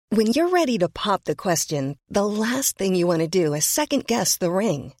When you're ready to pop the question, the last thing you want to do is second-guess the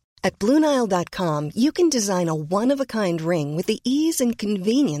ring. At BlueNile.com, you can design a one-of-a-kind ring with the ease and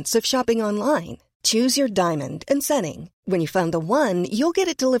convenience of shopping online. Choose your diamond and setting. When you find the one, you'll get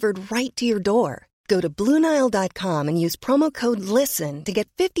it delivered right to your door. Go to BlueNile.com and use promo code LISTEN to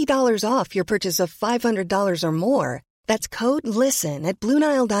get $50 off your purchase of $500 or more. That's code LISTEN at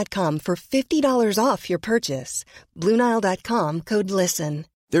BlueNile.com for $50 off your purchase. BlueNile.com, code LISTEN.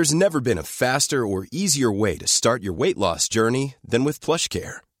 There's never been a faster or easier way to start your weight loss journey than with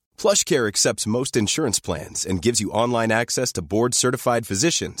PlushCare. PlushCare accepts most insurance plans and gives you online access to board-certified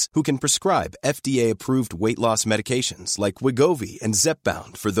physicians who can prescribe FDA-approved weight loss medications like Wegovy and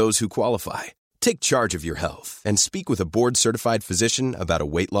Zepbound for those who qualify. Take charge of your health and speak with a board-certified physician about a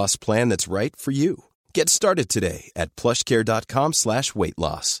weight loss plan that's right for you. Get started today at plushcare.com/weight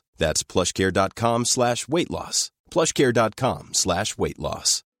loss. That's plushcare.com/weight loss. plushcare.com/weight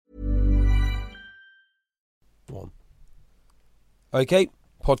loss. Okay,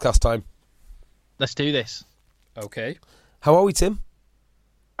 podcast time. Let's do this. Okay. How are we, Tim?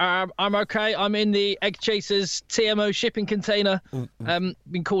 I'm okay. I'm in the Egg Chasers TMO shipping container.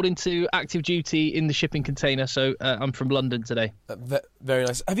 Been called into active duty in the shipping container, so I'm from London today. Very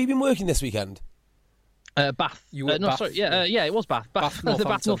nice. Have you been working this weekend? Bath. You were Bath? Sorry, yeah, it was Bath. The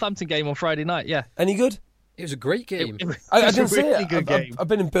Bath Northampton game on Friday night. Yeah. Any good? It was a great game. I didn't was a see really it. good game. I've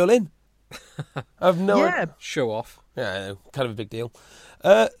been in Berlin. I've no. Show off. Yeah, kind of a big deal.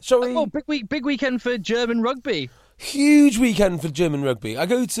 Shall we? Oh, big weekend for German rugby. Huge weekend for German rugby. I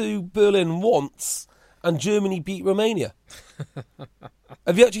go to Berlin once, and Germany beat Romania.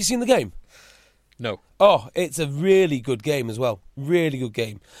 Have you actually seen the game? No. Oh, it's a really good game as well. Really good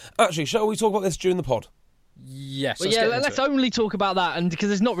game. Actually, shall we talk about this during the pod? Yes. Well, let's only talk about that, and because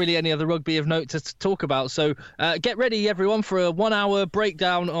there's not really any other rugby of note to talk about. So get ready, everyone, for a 1 hour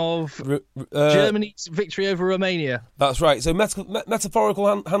breakdown of Germany's victory over Romania. That's right. So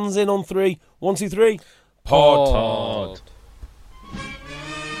metaphorical hands in on 3. 1, 2, 3. Pod.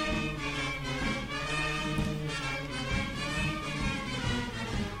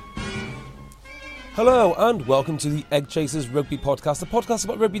 Hello and welcome to the Egg Chasers Rugby Podcast, a podcast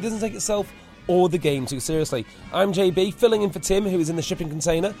about rugby that doesn't take itself or the game too seriously. I'm JB, filling in for Tim, who is in the shipping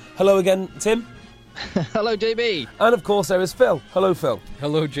container. Hello again, Tim. Hello, JB. And of course there is Phil. Hello, Phil.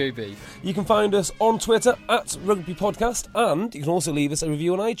 Hello, JB. You can find us on Twitter at Rugby Podcast, and you can also leave us a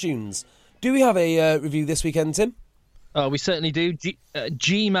review on iTunes. Do we have a review this weekend, Tim? Oh, we certainly do.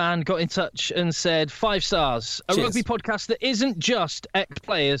 G-Man got in touch and said 5 stars. A rugby podcast that isn't just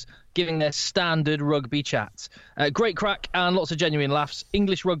ex-players giving their standard rugby chats. Great crack and lots of genuine laughs.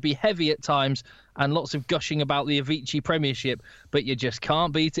 English rugby heavy at times and lots of gushing about the Avicii Premiership, but you just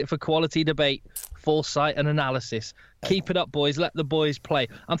can't beat it for quality debate, foresight and analysis. Keep it up, boys. Let the boys play.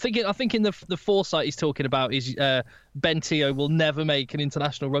 I'm thinking the foresight he's talking about is Ben Teo will never make an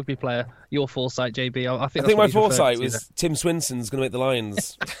international rugby player. Your foresight, JB. I think my foresight was Tim Swinson's going to make the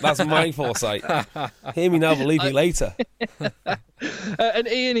Lions. That's my foresight. Hear me now, believe me later. And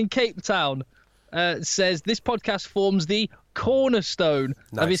Ian in Cape Town says this podcast forms the cornerstone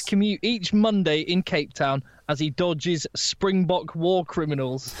of his commute each Monday in Cape Town as he dodges Springbok war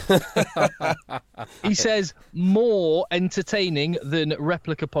criminals. He says more entertaining than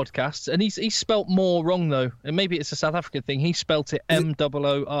replica podcasts, and he's spelt more wrong though, and maybe it's a South African thing. He spelt it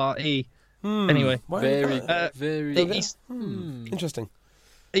Moore. Anyway, very interesting.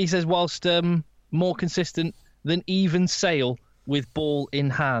 He says whilst more consistent than even sail with ball in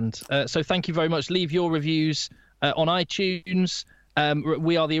hand. So thank you very much. Leave your reviews on iTunes.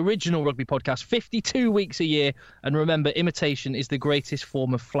 We are the original rugby podcast, 52 weeks a year. And remember, imitation is the greatest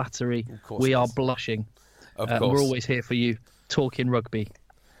form of flattery. We are blushing. Of course. We're always here for you, talking rugby.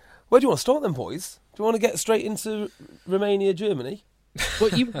 Where do you want to start then, boys? Do you want to get straight into Romania, Germany? Well,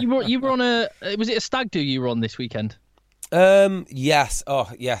 you were on was it a stag do you were on this weekend? Yes.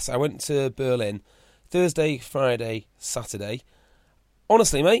 Oh, yes. I went to Berlin Thursday, Friday, Saturday.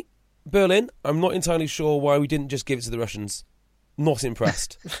 Honestly, mate, Berlin, I'm not entirely sure why we didn't just give it to the Russians. Not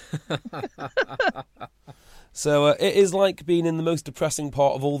impressed. So it is like being in the most depressing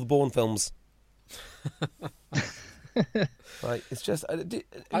part of all the Bourne films. Like, it's just...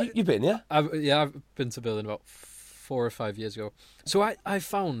 you've been, yeah? I've been to Berlin about 4 or 5 years ago. So I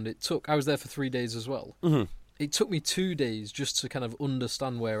found I was there for 3 days as well. Mm-hmm. It took me 2 days just to kind of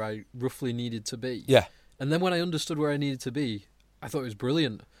understand where I roughly needed to be. Yeah. And then when I understood where I needed to be, I thought it was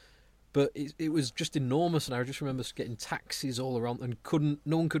brilliant. But it was just enormous, and I just remember getting taxis all around, and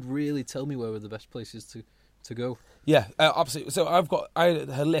no one could really tell me where were the best places to go. Yeah, absolutely. So I had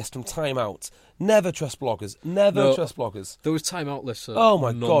her list from Time Out. Never trust bloggers. Never trust bloggers. Those Time Out lists are oh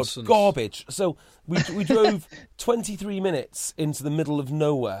my nonsense. God, garbage. So we drove 23 minutes into the middle of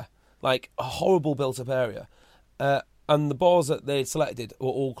nowhere, like a horrible built-up area, and the bars that they selected were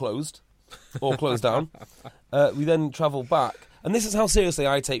all closed down. We then travelled back, and this is how seriously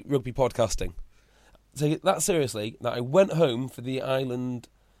I take rugby podcasting. Take it that seriously that I went home for the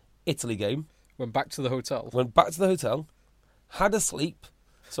Ireland-Italy game. Went back to the hotel, had a sleep,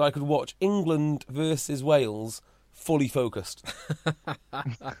 so I could watch England versus Wales fully focused.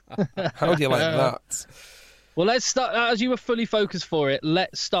 How do you like that? Well, let's start, as you were fully focused for it,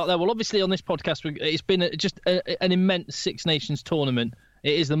 let's start there. Well, obviously on this podcast, it's been an immense Six Nations tournament.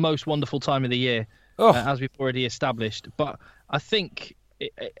 It is the most wonderful time of the year, as we've already established. But I think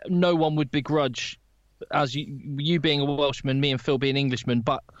no one would begrudge, as you being a Welshman, me and Phil being Englishmen,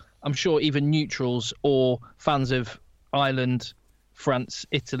 but I'm sure even neutrals or fans of Ireland, France,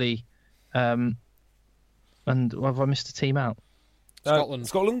 Italy, and have I missed a team out?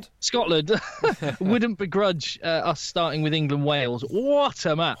 Scotland wouldn't begrudge us starting with England, Wales. What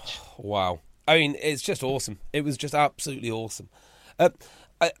a match! Wow. I mean, it's just awesome. It was just absolutely awesome.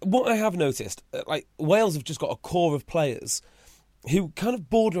 What I have noticed, like Wales have just got a core of players who kind of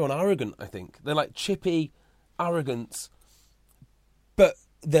border on arrogant, I think. They're like chippy, arrogant, but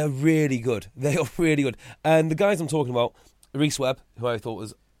they're really good. They are really good. And the guys I'm talking about, Rhys Webb, who I thought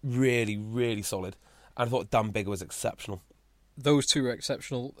was really, really solid, and I thought Dan Biggar was exceptional. Those two were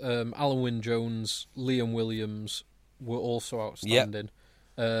exceptional. Alan Wynne-Jones, Liam Williams were also outstanding.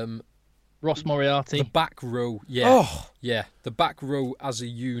 Yep. Ross Moriarty. The back row, the back row as a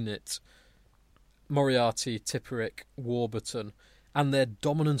unit. Moriarty, Tipperick, Warburton, and their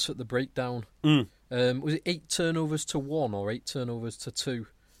dominance at the breakdown. Was it 8 turnovers to 1 or 8 turnovers to 2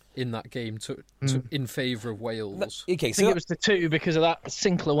 in that game in favour of Wales? Okay, I think it was to 2 because of that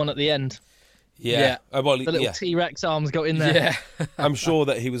Sinclair one at the end. Yeah. The little T-Rex arms got in there. Yeah. I'm sure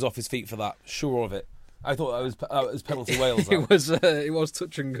that he was off his feet for that. Sure of it. I thought that was penalty Wales. It was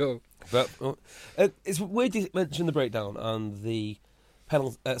touch and go. But it's weird you mention the breakdown and the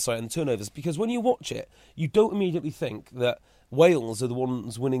and turnovers, because when you watch it, you don't immediately think that Wales are the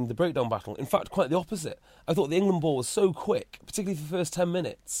ones winning the breakdown battle. In fact, quite the opposite. I thought the England ball was so quick, particularly for the first 10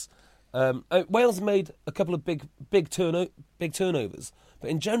 minutes. Wales made a couple of big turnovers, but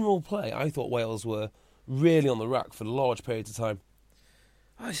in general play, I thought Wales were really on the rack for large periods of time.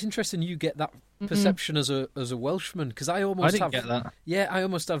 Oh, it's interesting you get that perception as a Welshman, because I didn't get that. Yeah, I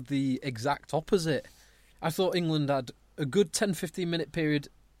almost have the exact opposite. I thought England had a good 10-15 minute period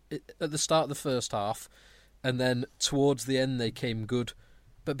at the start of the first half, and then towards the end they came good.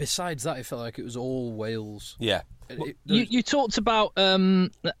 But besides that, it felt like it was all Wales. Yeah. You talked about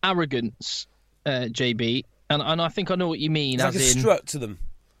arrogance, JB, and I think I know what you mean. It's like a strut to them.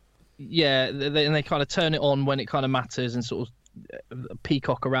 Yeah, and they kind of turn it on when it kind of matters and sort of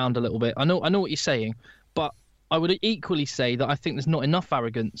peacock around a little bit. I know what you're saying, but I would equally say that I think there's not enough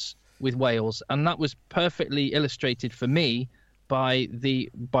arrogance with Wales, and that was perfectly illustrated for me by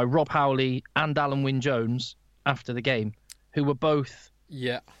Rob Howley and Alan Wynne-Jones after the game, who were both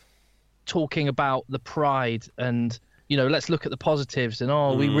talking about the pride and, let's look at the positives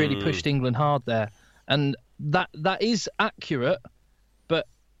and we really pushed England hard there, and that is accurate. But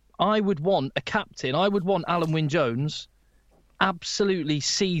I would want a captain. I would want Alan Wynne-Jones absolutely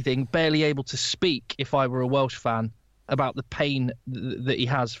seething, barely able to speak if I were a Welsh fan, about the pain that he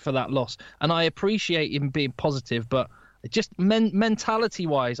has for that loss. And I appreciate him being positive, but just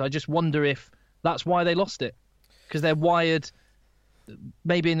mentality-wise, I just wonder if that's why they lost it. Because they're wired,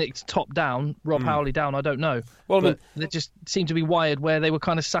 maybe in it's top-down, Rob Howley down, I don't know. Well, but they just seem to be wired where they were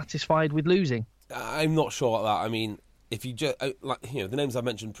kind of satisfied with losing. I'm not sure about that. I mean, if you just, the names I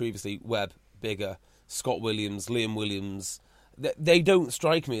mentioned previously, Webb, Biggar, Scott Williams, Liam Williams, they don't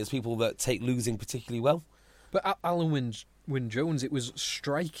strike me as people that take losing particularly well. But Alan Wynne-Jones, it was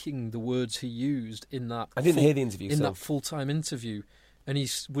striking the words he used in that. I didn't hear the interview. That full-time interview, and he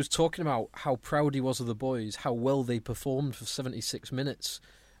was talking about how proud he was of the boys, how well they performed for 76 minutes,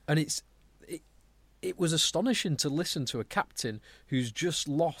 and it was astonishing to listen to a captain who's just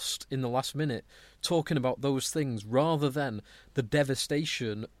lost in the last minute talking about those things rather than the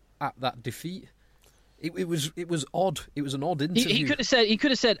devastation at that defeat. It was odd. It was an odd interview. He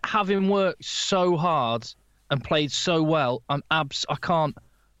could have said, having worked so hard and played so well, I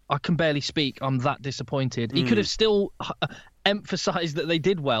can barely speak. I'm that disappointed. He could have still emphasised that they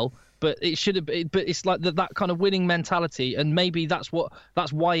did well, but it should have. But it's like that kind of winning mentality, and maybe that's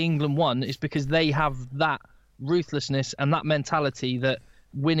why England won, is because they have that ruthlessness and that mentality that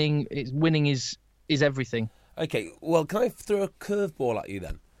winning is is everything. Okay, well, can I throw a curveball at you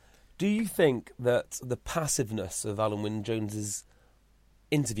then? Do you think that the passiveness of Alan Wynne-Jones's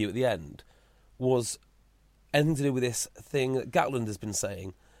interview at the end was anything to do with this thing that Gatland has been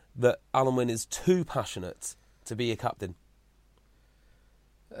saying, that Alan Wynne is too passionate to be a captain?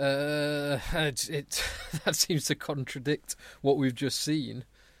 That seems to contradict what we've just seen.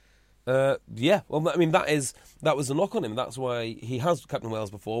 Yeah, well, I mean, that was a knock on him. That's why he has captained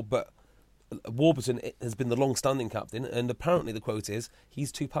Wales before, but Warburton has been the long-standing captain, and apparently the quote is,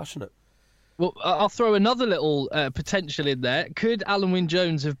 he's too passionate. Well, I'll throw another little potential in there. Could Alan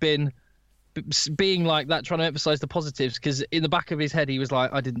Wynne-Jones have been being like that, trying to emphasise the positives? Because in the back of his head, he was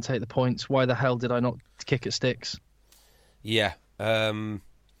like, I didn't take the points. Why the hell did I not kick at sticks? Yeah. Yeah,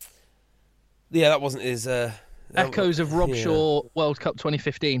 that wasn't his... Echoes of Rob Shaw World Cup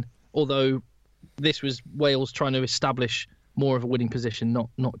 2015, although this was Wales trying to establish more of a winning position, not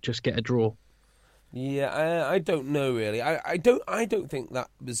just get a draw. Yeah, I don't know really. I don't think that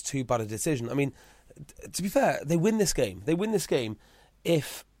was too bad a decision. I mean, to be fair, they win this game. They win this game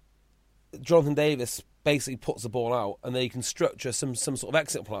if Jonathan Davies basically puts the ball out and they can structure some sort of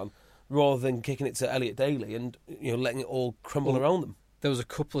exit plan rather than kicking it to Elliot Daly and letting it all crumble around them. There was a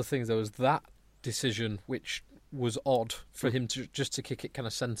couple of things. There was that decision which was odd for him to kick it kind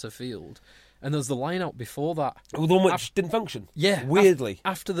of centre field, and there was the line out before that. Well, the one which didn't function. Yeah, weirdly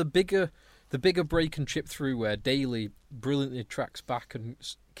after the bigger break and chip through where Daly brilliantly tracks back and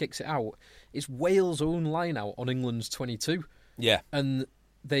kicks it out. It's Wales' own line out on England's 22. Yeah, and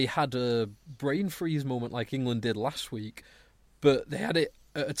they had a brain freeze moment like England did last week, but they had it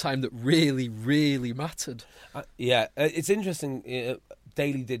at a time that really, really mattered. It's interesting.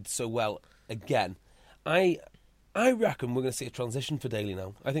 Daly did so well again. I reckon we're going to see a transition for Daly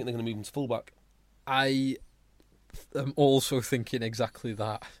now. I think they're going to move him to fullback. I am also thinking exactly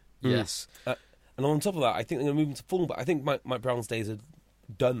that. Yes. And on top of that, I think they're going to move him to fullback. I think Mike Brown's days are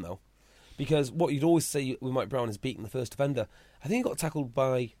done though, because what you'd always say with Mike Brown is beating the first defender. I think he got tackled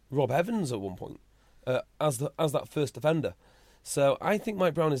by Rob Evans at one point as that first defender. So I think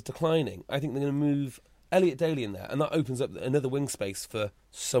Mike Brown is declining. I think they're going to move Elliot Daly in there, and that opens up another wing space for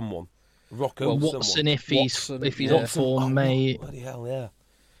someone. Rocco, Watson, if he's on form, mate. Bloody hell, yeah.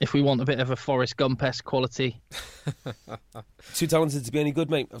 If we want a bit of a Forrest Gump-esque quality. Too talented to be any good,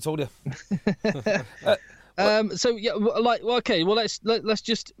 mate. I've told you. So yeah, okay. Well, let's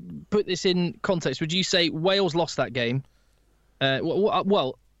just put this in context. Would you say Wales lost that game?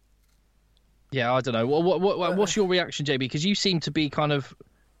 Well, yeah, I don't know. What's your reaction, JB? Because you seem to be kind of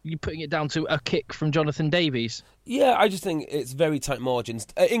putting it down to a kick from Jonathan Davies. Yeah, I just think it's very tight margins.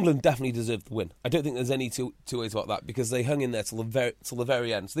 England definitely deserved the win. I don't think there's any two ways about that, because they hung in there till the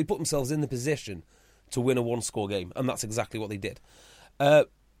very end. So they put themselves in the position to win a one-score game, and that's exactly what they did.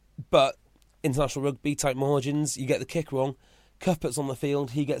 But international rugby, tight margins. You get the kick wrong. Cuthbert's on the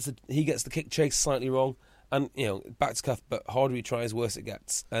field. He gets the kick chase slightly wrong, and back to Cuthbert. Harder he tries, worse it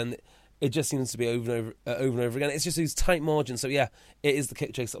gets, and it just seems to be over and over again. It's just these tight margins. So yeah, it is the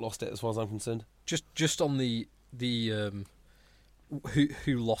kick chase that lost it, as far as I'm concerned. Just on the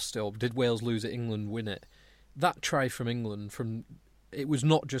who lost it, or did Wales lose it, England win it? That try from England, it was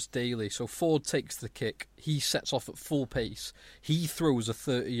not just Daly. So Ford takes the kick, he sets off at full pace, he throws a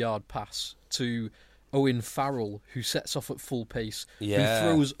 30-yard pass to Owen Farrell, who sets off at full pace, who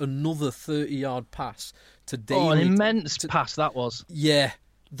throws another 30-yard pass to Daly. Oh, an immense pass that was. Yeah,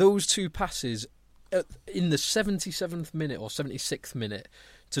 those two passes in the 77th minute or 76th minute,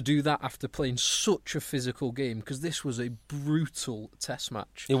 to do that after playing such a physical game, because this was a brutal test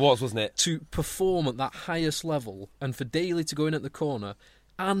match. It was, wasn't it? To perform at that highest level, and for Daly to go in at the corner,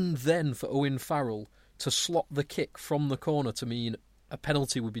 and then for Owen Farrell to slot the kick from the corner to mean a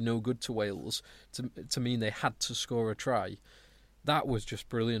penalty would be no good to Wales, to mean they had to score a try. That was just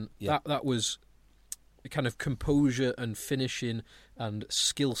brilliant. Yeah. That was a kind of composure and finishing and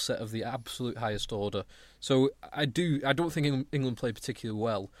skill set of the absolute highest order. So I don't think England played particularly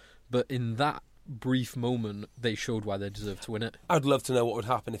well, but in that brief moment they showed why they deserved to win it. I'd love to know what would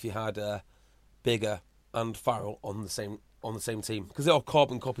happen if you had Bigger and Farrell on the same team, because they're all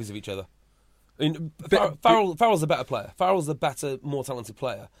carbon copies of each other. I mean, Farrell's a better player. Farrell's the better, more talented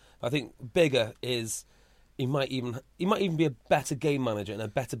player. I think Bigger is he might even be a better game manager and a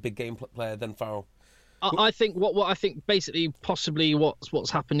better big game player than Farrell. I think what I think basically possibly what's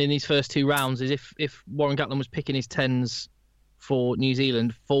happened in these first two rounds is if Warren Gatland was picking his 10s for New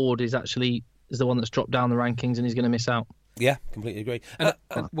Zealand, Ford is the one that's dropped down the rankings and he's going to miss out. Yeah, completely agree.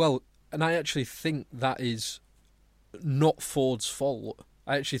 And I actually think that is not Ford's fault.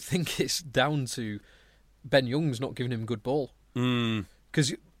 I actually think it's down to Ben Young's not giving him good ball.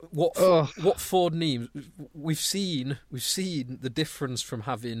 Because what Ford needs, we've seen the difference from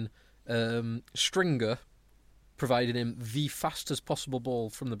having Stringer providing him the fastest possible ball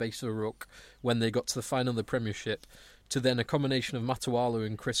from the base of the ruck when they got to the final of the Premiership, to then a combination of Matawalu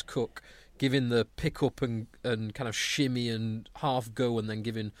and Chris Cook giving the pick up and kind of shimmy and half go, and then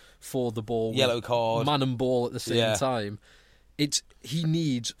giving Ford the ball, yellow card, man and ball at the same time. He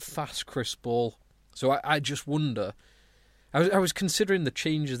needs fast, crisp ball. So I just wonder. I was considering the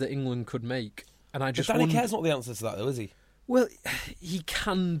changes that England could make, and I just Danny Care's not the answer to that, though, is he? Well, he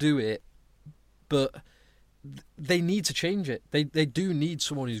can do it, but they need to change it. They do need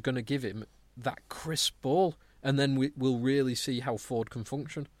someone who's going to give him that crisp ball, and then we'll really see how Ford can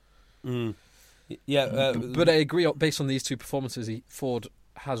function. Mm. Yeah, but I agree. Based on these two performances, Ford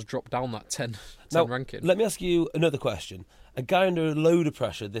has dropped down that 10 ranking. Let me ask you another question. A guy under a load of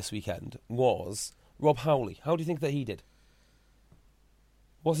pressure this weekend was Rob Howley. How do you think that he did?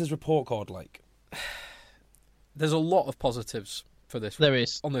 What's his report card like? There's a lot of positives for this. There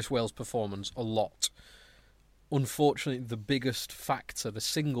is. On this Wales performance, a lot. Unfortunately, the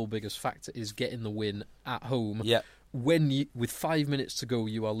single biggest factor is getting the win at home. Yeah. When with 5 minutes to go,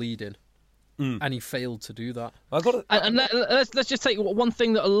 you are leading. And he failed to do that. Let's just take one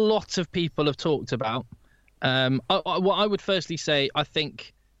thing that a lot of people have talked about. What I would firstly say, I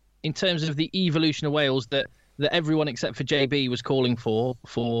think, in terms of the evolution of Wales, that everyone except for JB was calling for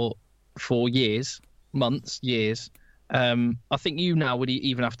years. I think you now would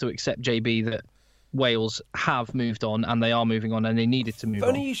even have to accept, JB, that Wales have moved on, and they are moving on, and they needed to move on.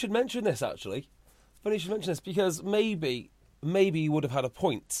 Funny you should mention this, actually. Because maybe you would have had a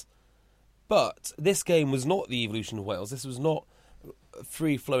point. But this game was not the evolution of Wales. This was not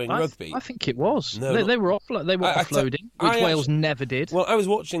free-flowing rugby. I think it was. No, they were offloading, which Wales never did. Well, I was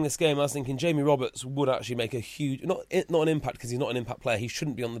watching this game, I was thinking Jamie Roberts would actually make a huge... Not an impact, because he's not an impact player. He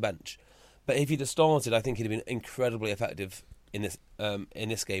shouldn't be on the bench. But if he'd have started, I think he'd have been incredibly effective in this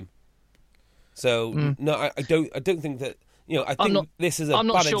game. So, no, I don't think that... I think this is a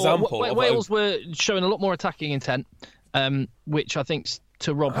bad example. Wales were showing a lot more attacking intent, which I think,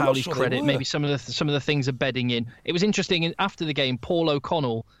 to Rob Howley's credit, maybe some of the things are bedding in. It was interesting. After the game, Paul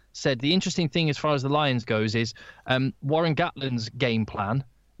O'Connell said the interesting thing as far as the Lions goes is Warren Gatland's game plan,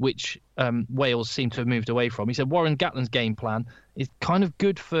 which Wales seem to have moved away from. He said Warren Gatland's game plan is kind of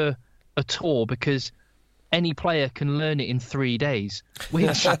good for a tour because any player can learn it in 3 days, which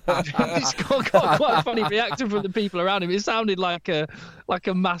it's got quite a funny reaction from the people around him. It sounded like a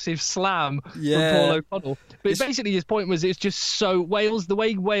massive slam from Paul O'Connell. But basically his point was it's just so the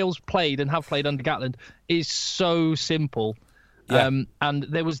way Wales played and have played under Gatland is so simple. Yeah. And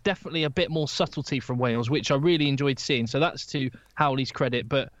there was definitely a bit more subtlety from Wales, which I really enjoyed seeing. So that's to Howley's credit.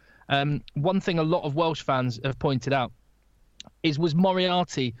 But one thing a lot of Welsh fans have pointed out was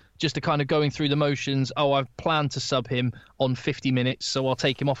Moriarty just a kind of going through the motions. Oh, I've planned to sub him on 50 minutes, so I'll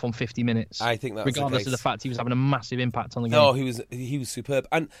take him off on 50 minutes. I think that's regardless of the fact he was having a massive impact on the game. Oh, he was superb.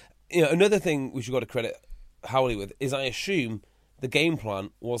 And another thing which you've got to credit Howley with is I assume the game plan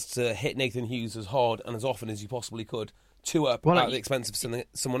was to hit Nathan Hughes as hard and as often as you possibly could, at the expense of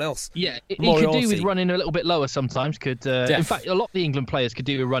someone else. Yeah, he could do with running a little bit lower sometimes. In fact, a lot of the England players could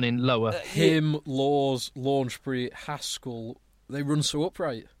do with running lower. Him, Laws, Launchbury, Haskell, they run so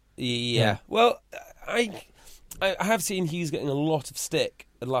upright. Yeah. Well, I have seen Hughes getting a lot of stick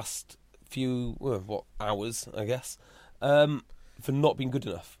the last few hours, I guess, for not being good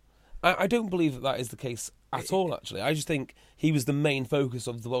enough. I don't believe that is the case at all, actually. I just think he was the main focus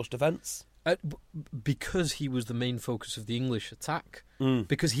of the Welsh defence. Because he was the main focus of the English attack.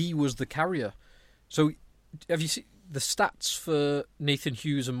 Because he was the carrier. So, have you seen the stats for Nathan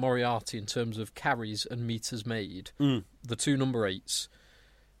Hughes and Moriarty in terms of carries and metres made? The two number 8s.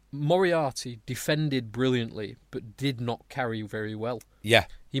 Moriarty defended brilliantly, but did not carry very well. Yeah.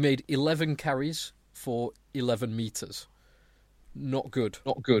 He made 11 carries for 11 metres. Not good.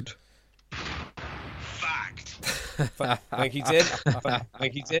 Fact. Thank you, Tim.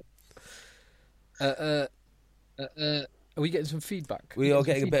 Thank you, Tim. Are we getting some feedback? We are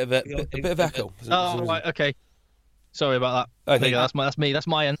getting a bit of echo. Oh, right, okay. Sorry about that. Okay, that's me. That's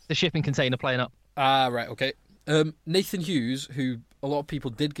my end. The shipping container playing up. Ah, right, okay. Nathan Hughes, who a lot of people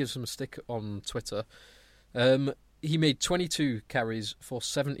did give some stick on Twitter, he made 22 carries for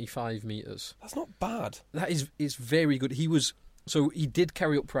 75 metres. That's not bad. That is very good. He did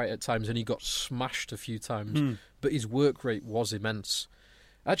carry upright at times and he got smashed a few times, but his work rate was immense.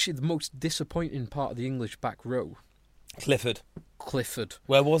 Actually, the most disappointing part of the English back row... Clifford.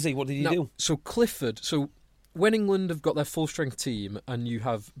 Where was he? What did he do? So Clifford... So when England have got their full-strength team and you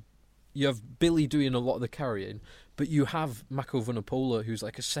have you have Billy doing a lot of the carrying, but you have Mako Vunipola, who's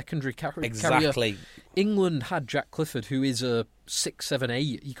like a secondary carrier. Exactly. England had Jack Clifford, who is a 6, 7,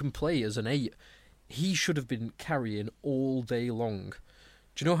 8. He can play as an 8. He should have been carrying all day long.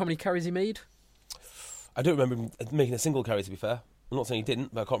 Do you know how many carries he made? I don't remember him making a single carry, to be fair. I'm not saying he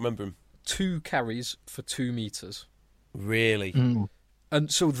didn't, but I can't remember him. 2 carries for 2 metres. Really?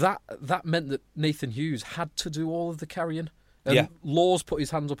 And so that meant that Nathan Hughes had to do all of the carrying. Yeah. Laws put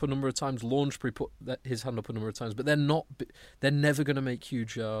his hands up a number of times. Launchbury put his hand up a number of times, but they're never going to make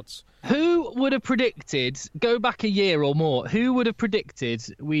huge yards. Who would have predicted, go back a year or more, who would have predicted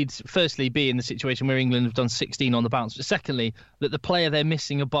we'd firstly be in the situation where England have done 16 on the bounce, but secondly, that the player they're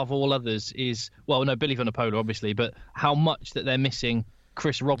missing above all others is, well, no, Billy Vunipola, obviously, but how much that they're missing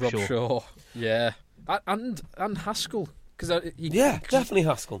Chris Robshaw. Yeah. And Haskell. Definitely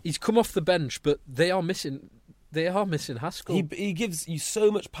Haskell. He's come off the bench, but they are missing Haskell. He gives you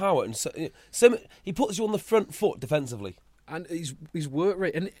so much power, and he puts you on the front foot defensively. And his work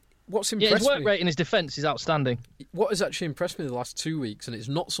rate, and what's impressed his work rate in his defence is outstanding. What has actually impressed me the last 2 weeks, and it's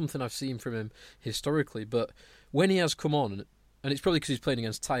not something I've seen from him historically, but when he has come on, and it's probably because he's playing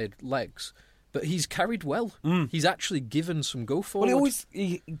against tired legs, but he's carried well. He's actually given some go forward. Well,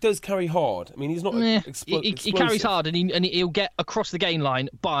 he does carry hard. I mean, he's not he carries hard, and he'll get across the gain line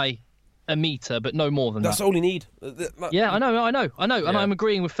by a metre, but no more than that. That's all you need. Yeah, I know, and I'm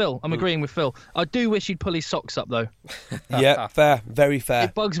agreeing with Phil. I do wish he'd pull his socks up, though. Yeah, fair, very fair.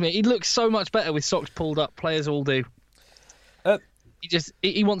 It bugs me. He looks so much better with socks pulled up. Players all do.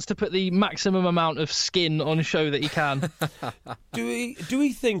 He wants to put the maximum amount of skin on show that he can. Do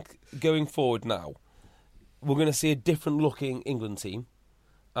we think going forward now we're going to see a different looking England team?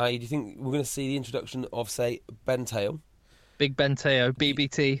 Do you think we're going to see the introduction of, say, Ben Teo? Big Ben Teo,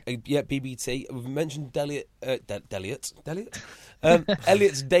 BBT. Yeah, BBT. We've mentioned Elliot's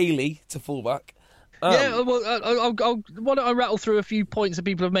Daly to fullback. Why don't I rattle through a few points that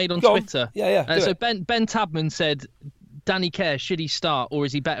people have made on Twitter? So Ben Tabman said, Danny Kerr, should he start, or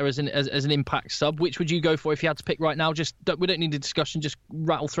is he better as an impact sub? Which would you go for if you had to pick right now? We don't need a discussion. Just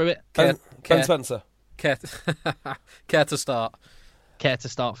rattle through it. Ben Spencer. Care to start. Care to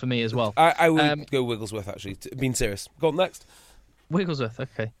start for me as well. I would go Wigglesworth, actually. Being serious. Go on next. Wigglesworth,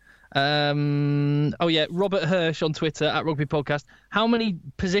 okay. Robert Hirsch on Twitter at Rugby Podcast. How many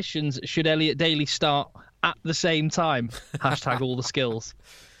positions should Elliot Daly start at the same time? # all the skills.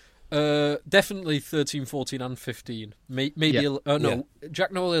 Definitely 13, 14 and 15. Maybe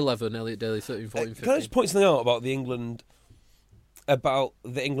Jack Nowell 11, Elliot Daly 13, 14, 15. Can I just point something out about the England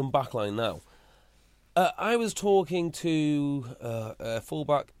backline now? I was talking to a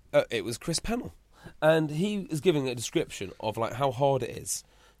fullback. It was Chris Pennell, and he was giving a description of like how hard it is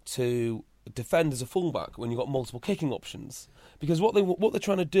to defend as a fullback when you've got multiple kicking options. Because what they're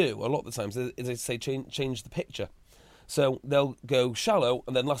trying to do a lot of the times is they say change the picture. So they'll go shallow,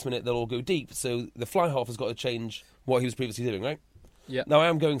 and then last minute they'll all go deep. So the fly half has got to change what he was previously doing, right? Yeah. Now I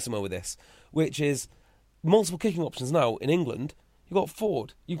am going somewhere with this, which is multiple kicking options now in England. You've got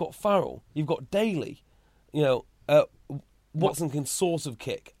Ford, you've got Farrell, you've got Daly. Watson can sort of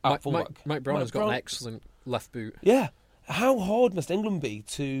kick at fullback. Mike Brown has got an excellent left boot. Yeah. How hard must England be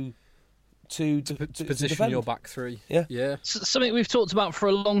to position defend your back three? Yeah. Something we've talked about for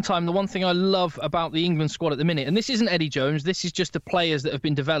a long time. The one thing I love about the England squad at the minute, and this isn't Eddie Jones, this is just the players that have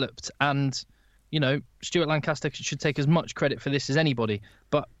been developed. And, Stuart Lancaster should take as much credit for this as anybody.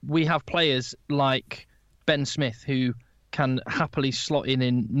 But we have players like Ben Smith who can happily slot in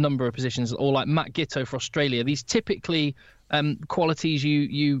a number of positions, or like Matt Gitto for Australia. These typically qualities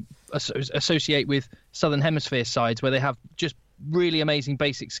you associate with Southern Hemisphere sides, where they have just really amazing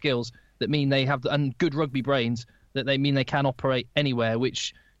basic skills that mean they have, and good rugby brains that they mean they can operate anywhere,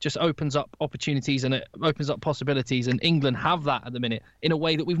 which just opens up opportunities and it opens up possibilities. And England have that at the minute in a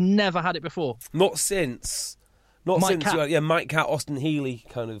way that we've never had it before. Not since Mike Catt, Austin Healey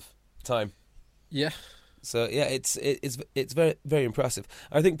kind of time. Yeah. So yeah, it's very, very impressive.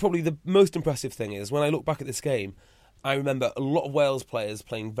 I think probably the most impressive thing is when I look back at this game, I remember a lot of Wales players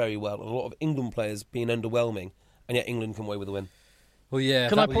playing very well and a lot of England players being underwhelming, and yet England come away with a win. Well, yeah.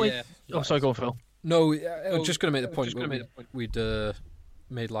 Can I point? Yeah. Oh, sorry, go on, Phil. No, I was just going to make the point we'd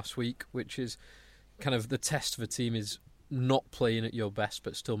made last week, which is kind of the test of a team is not playing at your best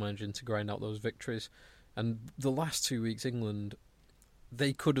but still managing to grind out those victories. And the last 2 weeks, England,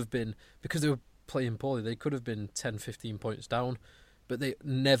 they could have been, because they were playing poorly, they could have been 10, 15 points down, but they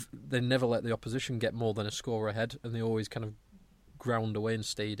never let the opposition get more than a score ahead, and they always kind of ground away and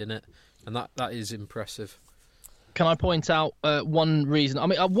stayed in it, and that is impressive. Can I point out one reason? I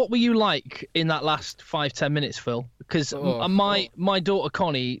mean, what were you like in that last 5-10 minutes, Phil? Because my daughter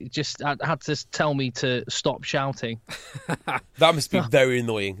Connie just had to tell me to stop shouting. That must be very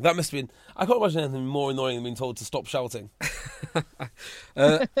annoying. That must have been. I can't imagine anything more annoying than being told to stop shouting.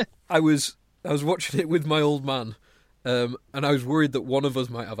 I was watching it with my old man, and I was worried that one of us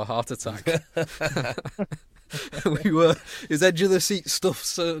might have a heart attack. We were his edge of the seat stuff,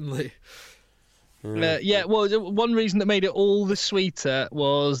 certainly. Yeah, well, one reason that made it all the sweeter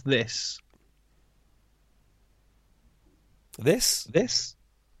was this. This?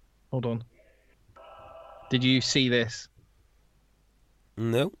 Hold on. Did you see this?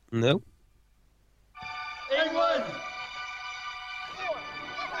 No. England!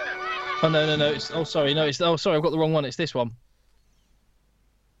 Oh, no. Sorry, I've got the wrong one. It's this one.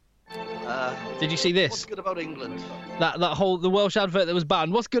 Did you see this? What's good about England? The Welsh advert that was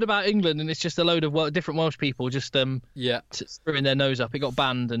banned. What's good about England? And it's just a load of different Welsh people just screwing their nose up. It got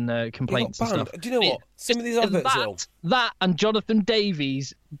banned and complaints and stuff. Do you know what? Some of these adverts that and Jonathan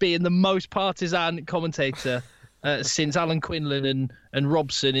Davies being the most partisan commentator since Alan Quinlan and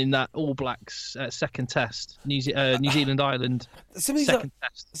Robson in that All Blacks second test, New Zealand Ireland. Some of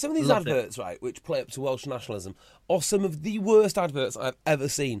these adverts, right, which play up to Welsh nationalism, are some of the worst adverts I've ever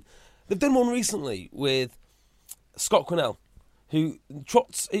seen. They've done one recently with Scott Quinnell, who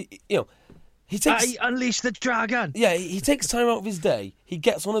trots. He takes. I unleash the dragon. Yeah, he takes time out of his day. He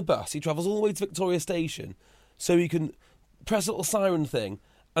gets on a bus. He travels all the way to Victoria Station, so he can press a little siren thing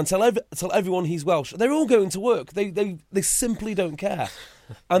and tell everyone he's Welsh. They're all going to work. They simply don't care.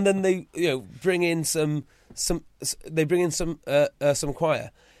 And then they bring in some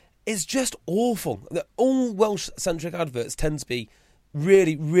choir. It's just awful. All Welsh centric adverts tend to be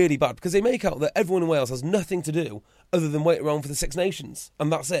really, really bad because they make out that everyone in Wales has nothing to do other than wait around for the Six Nations, and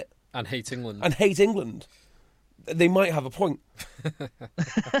that's it. And hate England. They might have a point.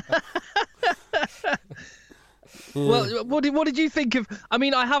 Well, what did you think of? I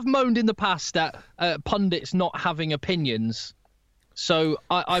mean, I have moaned in the past at pundits not having opinions, so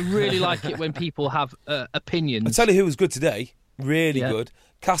I really like it when people have opinions. I'll tell you who was good today. Really good.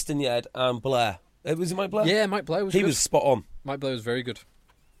 Castagned and Blair. Was it Mike Blair? Yeah, Mike Blair was good. He was spot on. Mike Blair was very good.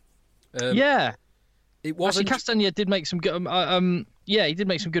 It wasn't. Actually, Castagned did make some good. He did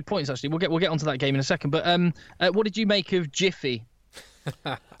make some good points. Actually, we'll get onto that game in a second. But what did you make of Jiffy?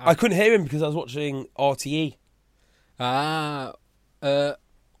 I couldn't hear him because I was watching RTE. I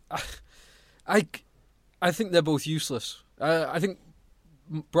think they're both useless. I think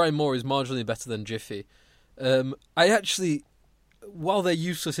Brian Moore is marginally better than Jiffy. While they're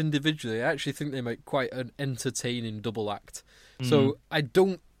useless individually, I actually think they make quite an entertaining double act. So I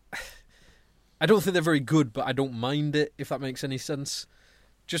don't think they're very good, but I don't mind it, if that makes any sense.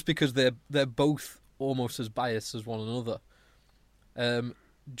 Just because they're both almost as biased as one another.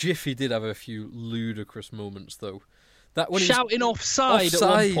 Jiffy did have a few ludicrous moments, though. That when shouting offside at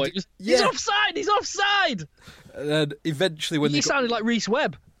one point. He's offside! He's offside! And then eventually when he sounded like Reece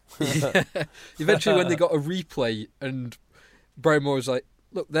Webb. Yeah. Eventually when they got a replay and Brian Moore was like,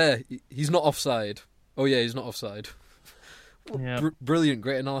 look there, he's not offside. Oh yeah, he's not offside. Yeah. Brilliant,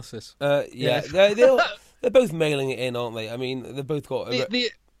 great analysis. They're both mailing it in, aren't they? I mean, they've both got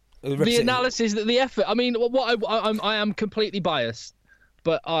the analysis, the effort. I mean, I am completely biased,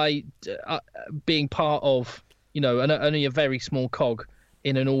 but I being part of only a very small cog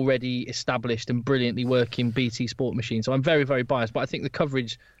in an already established and brilliantly working BT Sport machine. So I'm very, very biased, but I think the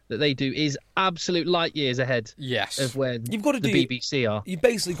coverage that they do is absolute light years ahead. Yes, of where you've got to the BBC are. You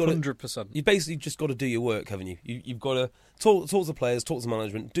basically got 100%. You basically just got to do your work, haven't you? You've got to talk to players, talk to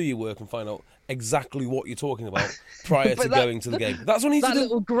management, do your work, and find out exactly what you're talking about prior to going to the game. That's what you need to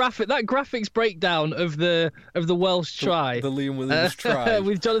do. That graphics breakdown of the Welsh try, the Liam Williams try,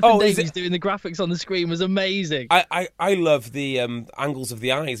 with Jonathan Davies doing the graphics on the screen was amazing. I love the angles of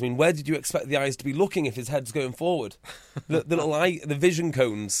the eyes. I mean, where did you expect the eyes to be looking if his head's going forward? The little eye, the vision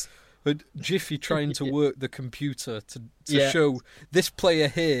cones. But Jiffy trying to work the computer to show this player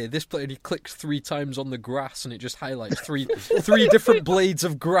here, this player, and he clicks 3 times on the grass and it just highlights three different blades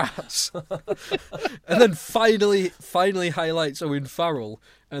of grass. And then finally highlights Owen Farrell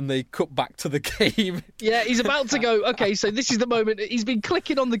and they cut back to the game. Yeah, he's about to go, okay, so this is the moment. He's been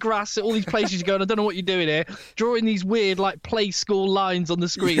clicking on the grass at all these places going, I don't know what you're doing here, drawing these weird like play school lines on the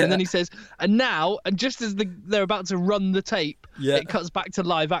screen. Yeah. And then he says, and now, and just as they're about to run the tape, it cuts back to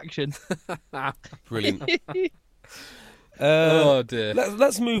live action. Brilliant. Oh dear.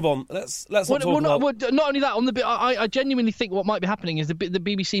 Let's move on. Let's not talk about... Not only that, on the bit, I genuinely think what might be happening is the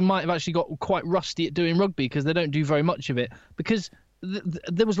BBC might have actually got quite rusty at doing rugby because they don't do very much of it. Because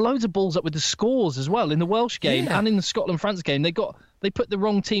there was loads of balls up with the scores as well in the Welsh game and in the Scotland-France game. They put the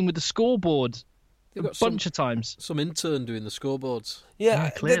wrong team with the scoreboard a bunch of times. Some intern doing the scoreboards. Yeah,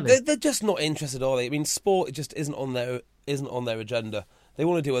 clearly. they're just not interested, are they? I mean, sport just isn't on their agenda. They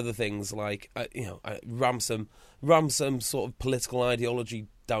want to do other things like ram some sort of political ideology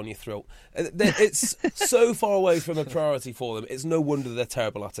down your throat. It's so far away from a priority for them. It's no wonder they're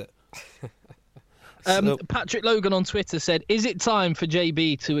terrible at it. Patrick Logan on Twitter said, "Is it time for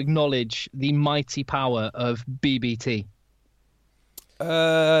JB to acknowledge the mighty power of BBT?"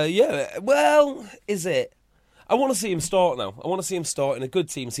 Yeah. Well, is it? I want to see him start now. I want to see him start in a good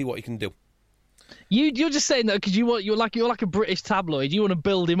team, see what he can do. You're just saying that because you're like a British tabloid. You want to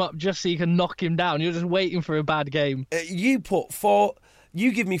build him up just so you can knock him down. You're just waiting for a bad game. You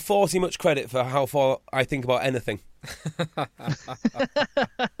give me far too much credit for how far I think about anything.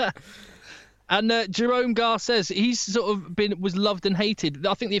 And Jerome Garr says he's sort of was loved and hated.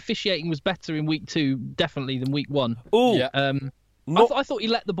 I think the officiating was better in week 2, definitely, than week 1. Oh, yeah. I thought he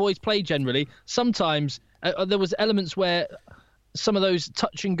let the boys play generally. Sometimes there was elements where some of those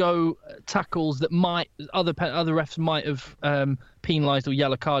touch and go tackles that other refs might have penalised or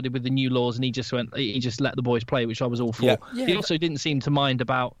yellow carded with the new laws, and he just let the boys play, which I was all for. Yeah. He also didn't seem to mind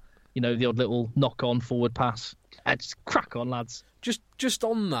about the odd little knock on forward pass. Just crack on, lads. Just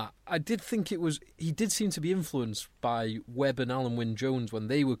on that, I did think he did seem to be influenced by Webb and Alan Wynne-Jones when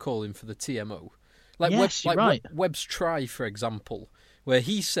they were calling for the TMO. Right. Webb's try, for example, where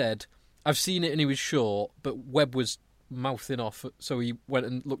he said, "I've seen it and he was short," but Webb was mouthing off, so he went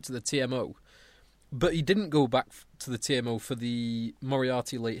and looked at the TMO. But he didn't go back to the TMO for the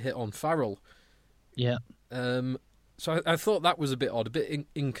Moriarty late hit on Farrell. Yeah. So I thought that was a bit odd, a bit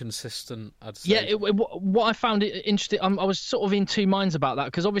inconsistent, I'd say. Yeah, what I found it interesting, I was sort of in two minds about that,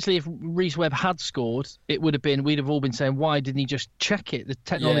 because obviously if Rhys Webb had scored, we'd have all been saying, why didn't he just check it? The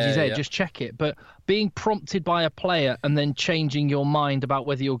technology's there, just check it. But being prompted by a player and then changing your mind about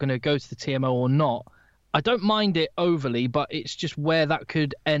whether you're going to go to the TMO or not, I don't mind it overly, but it's just where that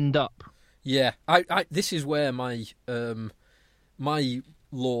could end up. Yeah, this is where my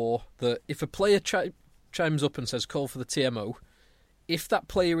law that if a player chimes up and says call for the TMO, if that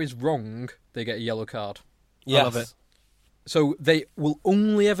player is wrong, they get a yellow card. Yes. I love it. So they will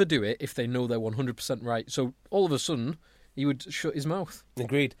only ever do it if they know they're 100% right. So all of a sudden, he would shut his mouth.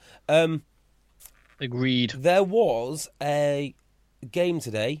 Agreed. Agreed. There was a game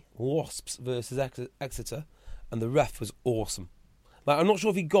today, Wasps versus Exeter, and the ref was awesome. Like, I'm not sure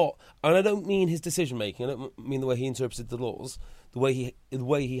if he got, and I don't mean his decision making. I don't mean the way he interpreted the laws, the way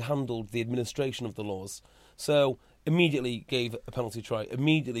he handled the administration of the laws. So immediately gave a penalty try,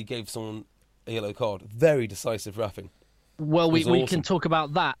 immediately gave someone a yellow card. Very decisive reffing. Well, we can talk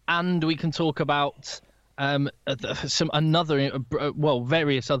about that, and we can talk about various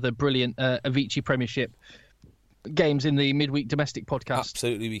other brilliant Avicii Premiership games in the midweek domestic podcast.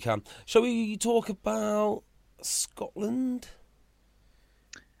 Absolutely, we can. Shall we talk about Scotland?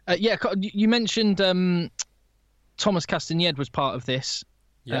 Yeah, you mentioned Thomas Castagned was part of this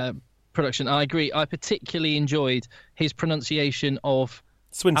production. I agree. I particularly enjoyed his pronunciation of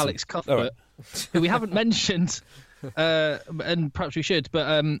Swinson. Alex Cuthbert, who we haven't mentioned, and perhaps we should,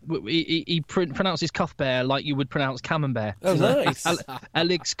 but he pronounces Cuthbert like you would pronounce Camembert. Oh, nice.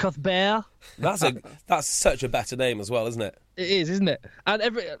 Alex Cuthbert. That's such a better name as well, isn't it? It is, isn't it?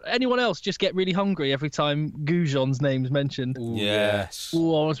 And anyone else just get really hungry every time Goujon's name's mentioned. Ooh, yes.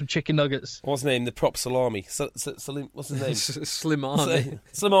 Ooh, I want some chicken nuggets. What's his name? The prop salami. What's his name? Slimani.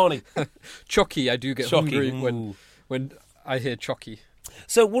 Slimani. Chocky. I do get hungry when I hear Chocky.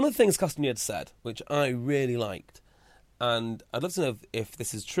 So one of the things Castagned said, which I really liked, and I'd love to know if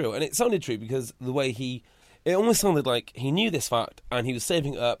this is true, and it sounded true because the way it almost sounded like he knew this fact and he was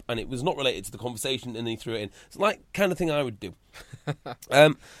saving it up and it was not related to the conversation and he threw it in. It's like kind of thing I would do.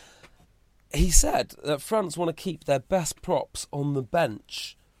 He said that France want to keep their best props on the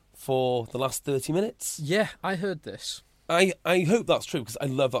bench for the last 30 minutes. Yeah, I heard this. I hope that's true because I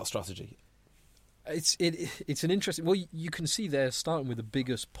love that strategy. It's an interesting... Well, you can see they're starting with the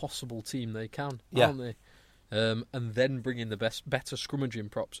biggest possible team they can, aren't they? And then bring in the better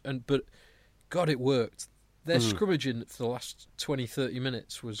scrummaging props. But, God, it worked. Their scrummaging for the last 20, 30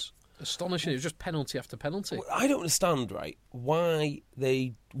 minutes was astonishing. It was just penalty after penalty. Well, I don't understand, right, why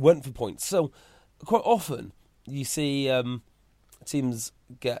they went for points. So, quite often, you see teams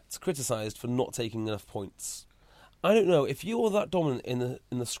get criticised for not taking enough points. I don't know, if you're that dominant in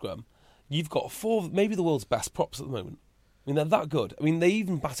the scrum, you've got 4, maybe the world's best props at the moment. I mean, they're that good. I mean, they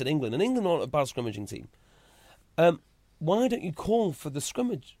even battered England, and England aren't a bad scrummaging team. Why don't you call for the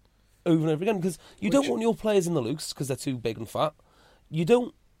scrummage over and over again? Because you don't want your players in the loose because they're too big and fat. you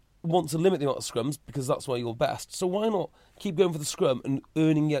don't want to limit the amount of scrums because that's where you're best. So why not keep going for the scrum and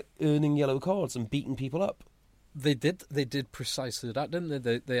earning yellow cards and beating people up? They did precisely that, didn't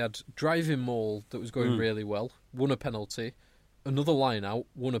they? They had driving maul that was going really well, won a penalty, another line out,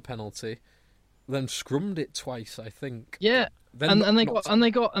 won a penalty, then scrummed it twice, I think. Yeah, and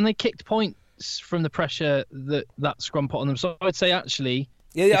they kicked points from the pressure that scrum put on them. So I'd say actually,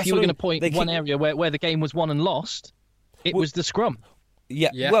 if you were going to point one area where the game was won and lost, it was the scrum.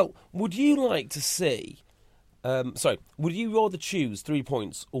 Yeah. Well, would you like to see? Would you rather choose 3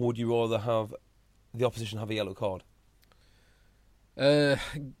 points, or would you rather have the opposition have a yellow card?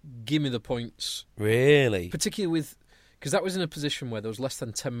 Give me the points. Really? Particularly because that was in a position where there was less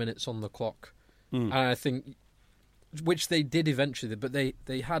than 10 minutes on the clock, and I think, which they did eventually, but they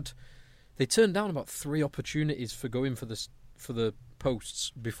turned down about 3 opportunities for going for the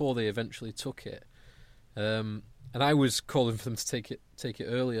posts before they eventually took it, and I was calling for them to take it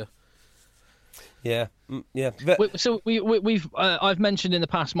earlier. Yeah. So we've I've mentioned in the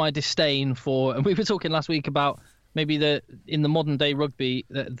past my disdain for, and we were talking last week about maybe in the modern day rugby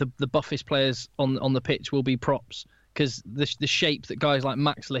the buffest players on the pitch will be props, because the shape that guys like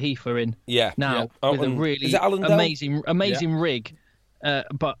Max Lahiff are in now with a really amazing rig,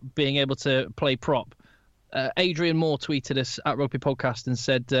 but being able to play prop. Adrian Moore tweeted us at Rugby Podcast and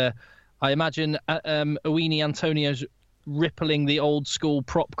said, I imagine Owini Antonio's rippling the old school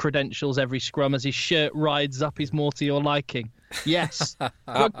prop credentials every scrum as his shirt rides up is more to your liking. Yes.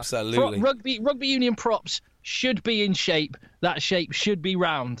 Absolutely. Rugby union props should be in shape. That shape should be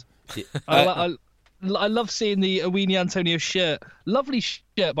round. Yeah. I love seeing the Owini Antonio shirt. Lovely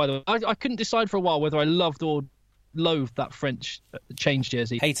shirt, by the way. I couldn't decide for a while whether I loved or loathed that French change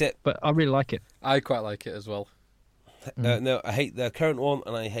jersey. Hate it. But I really like it. I quite like it as well. No, I hate the current one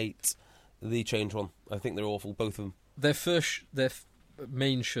and I hate the change one. I think they're awful, both of them. Their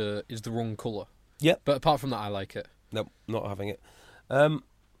main shirt is the wrong colour. Yeah. But apart from that, I like it. No, not having it.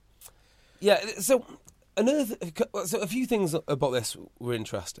 So a few things about this were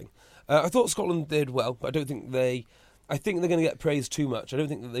interesting. I thought Scotland did well, but I don't think I think they're going to get praised too much. I don't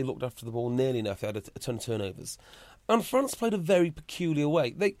think that they looked after the ball nearly enough. They had a ton of turnovers. And France played a very peculiar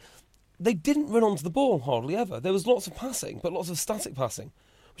way. They didn't run onto the ball hardly ever. There was lots of passing, but lots of static passing,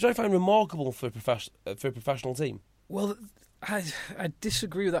 which I find remarkable for a professional team. Well, I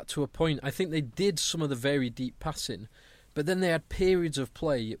disagree with that to a point. I think they did some of the very deep passing, but then they had periods of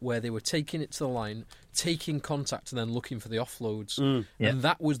play where they were taking it to the line, taking contact, and then looking for the offloads. And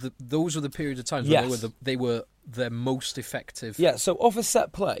those were the periods of times where they were their most effective. Yeah, so off a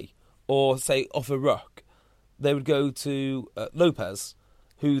set play, or say off a ruck, they would go to Lopez,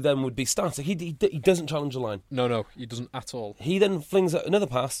 who then would be static. He doesn't challenge the line. No, he doesn't at all. He then flings out another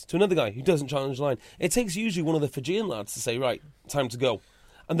pass to another guy who doesn't challenge the line. It takes usually one of the Fijian lads to say, right, time to go.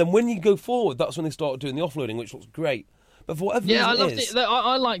 And then when you go forward, that's when they start doing the offloading, which looks great. But for whatever reason I loved it.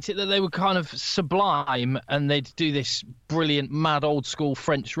 I liked it that they were kind of sublime and they'd do this brilliant, mad, old school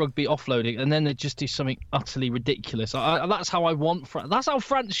French rugby offloading, and then they'd just do something utterly ridiculous. That's how I want France. That's how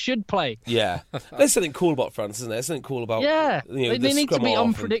France should play. Yeah. There's something cool about France, isn't there? There's something cool about... Yeah. They need to be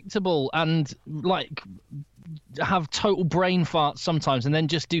unpredictable and like have total brain farts sometimes, and then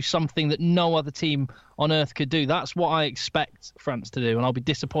just do something that no other team on earth could do. That's what I expect France to do, and I'll be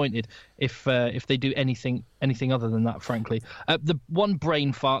disappointed if they do anything other than that, frankly. The one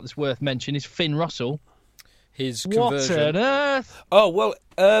brain fart that's worth mentioning is Finn Russell. His conversion. What on earth? Oh, well,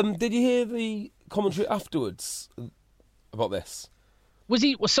 did you hear the commentary afterwards about this? Was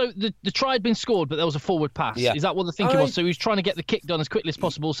he? So the try had been scored, but there was a forward pass. Yeah. Is that what the thinking was? So he was trying to get the kick done as quickly as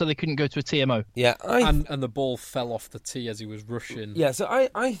possible, so they couldn't go to a TMO. Yeah, and the ball fell off the tee as he was rushing. Yeah, so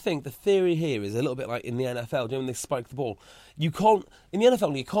I think the theory here is a little bit like in the NFL. Do you know when they spike the ball? You can't in the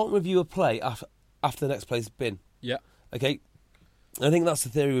NFL. You can't review a play after the next play's been. Yeah. Okay. I think that's the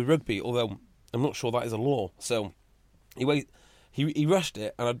theory with rugby, although I'm not sure that is a law. So he rushed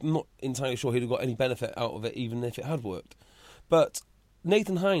it, and I'm not entirely sure he'd have got any benefit out of it, even if it had worked. But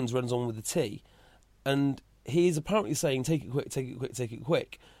Nathan Hines runs on with the tee, and he is apparently saying, take it quick, take it quick, take it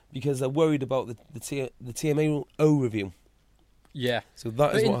quick, because they're worried about the TMO review. Yeah. So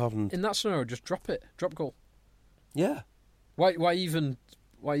that is what happened. In that scenario, just drop it. Drop goal. Yeah. Why even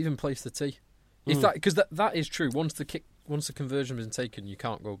place the tee? Because that is true. Once the conversion has been taken, you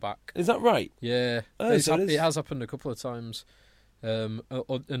can't go back. Is that right? Yeah. Oh, it has happened a couple of times.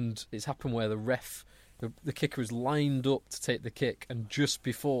 And it's happened where the ref... The kicker is lined up to take the kick, and just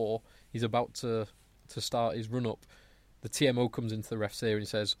before he's about to start his run-up, the TMO comes into the ref's ear and he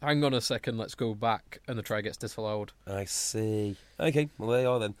says, hang on a second, let's go back, and the try gets disallowed. I see. Okay, well, there you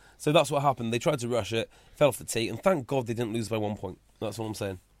are then. So that's what happened. They tried to rush it, fell off the tee, and thank God they didn't lose by 1 point. That's what I'm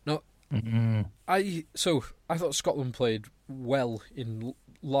saying. No, I thought Scotland played well in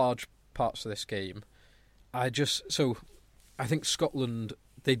large parts of this game. I think Scotland,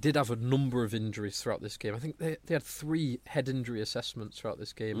 they did have a number of injuries throughout this game. I think they had 3 head injury assessments throughout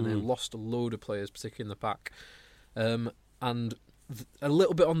this game, and they lost a load of players, particularly in the back. And a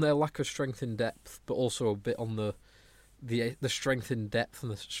little bit on their lack of strength in depth, but also a bit on the strength in depth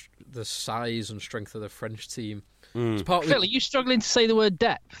and the size and strength of the French team. It's Phil, are you struggling to say the word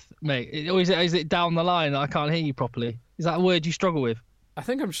depth, mate? Or is it down the line? I can't hear you properly. Is that a word you struggle with? I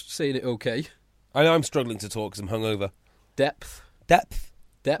think I'm saying it okay. I know I'm struggling to talk because I'm hungover. Depth.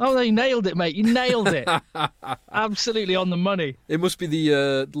 Oh, no, you nailed it, mate. You nailed it. Absolutely on the money. It must be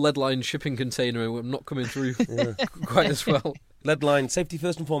the lead line shipping container. I'm not coming through quite as well. Lead line, safety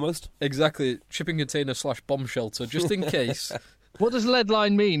first and foremost. Exactly. Shipping container / bomb shelter, just in case. What does lead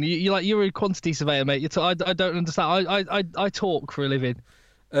line mean? You're a quantity surveyor, mate. I don't understand. I talk for a living.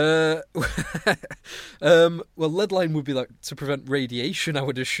 Well, lead line would be like to prevent radiation, I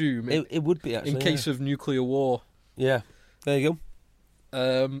would assume. It would be, actually. In case of nuclear war. Yeah. There you go.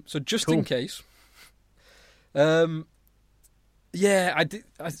 So just cool. In case. I did.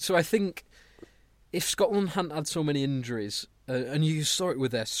 So I think if Scotland hadn't had so many injuries, and you saw it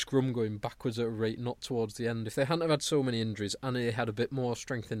with their scrum going backwards at a rate not towards the end, if they hadn't have had so many injuries and they had a bit more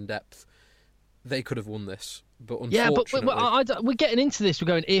strength and depth, they could have won this. But unfortunately... Yeah, but we're getting into this. We're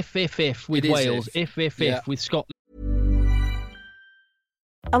going if with Wales, if with Scotland.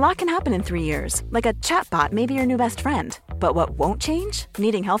 A lot can happen in 3 years, like a chatbot may be your new best friend. But what won't change?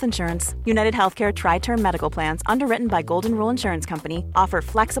 Needing health insurance. United Healthcare Tri-Term Medical Plans, underwritten by Golden Rule Insurance Company, offer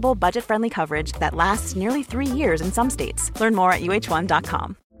flexible, budget-friendly coverage that lasts nearly 3 years in some states. Learn more at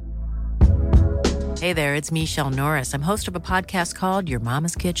uh1.com. Hey there, it's Michelle Norris. I'm host of a podcast called Your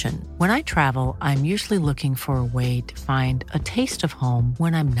Mama's Kitchen. When I travel, I'm usually looking for a way to find a taste of home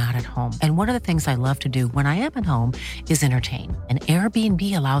when I'm not at home. And one of the things I love to do when I am at home is entertain. And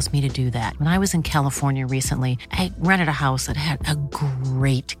Airbnb allows me to do that. When I was in California recently, I rented a house that had a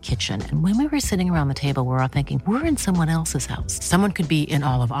great kitchen. And when we were sitting around the table, we were all thinking, we're in someone else's house. Someone could be in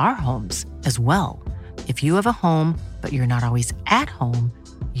all of our homes as well. If you have a home, but you're not always at home,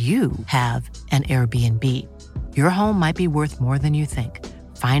 you have an Airbnb. Your home might be worth more than you think.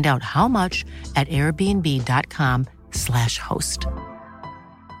 Find out how much at airbnb.com/host.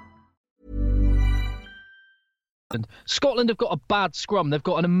 Scotland have got a bad scrum. They've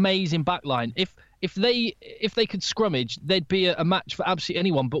got an amazing backline. If they could scrummage, they'd be a match for absolutely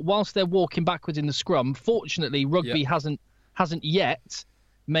anyone. But whilst they're walking backwards in the scrum, fortunately, rugby hasn't yet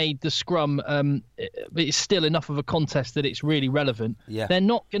made the scrum. It's still enough of a contest that it's really relevant. Yeah. They're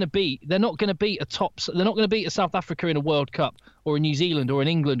not going to beat a South Africa in a World Cup, or a New Zealand, or an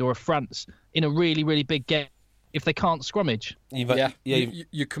England, or a France in a really, really big game if they can't scrummage.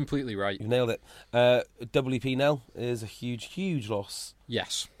 You're completely right. You've nailed it. WP Nell is a huge loss.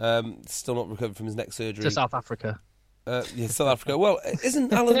 Yes. Still not recovered from his neck surgery. To South Africa. South Africa. Well, isn't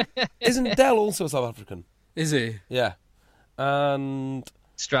Dell also South African? Is he? Yeah. And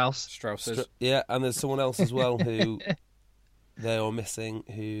Strauss is. Yeah, and there's someone else as well who they are missing,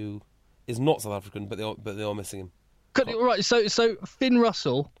 who is not South African, but they are missing him. Right. So Finn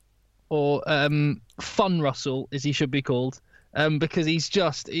Russell, or Fun Russell, as he should be called, because he's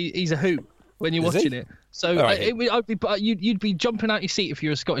a hoot when you're watching it. So you'd be jumping out your seat if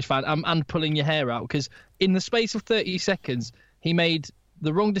you're a Scottish fan, and pulling your hair out, because in the space of 30 seconds he made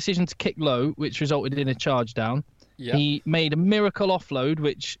the wrong decision to kick low, which resulted in a charge down. Yep. He made a miracle offload,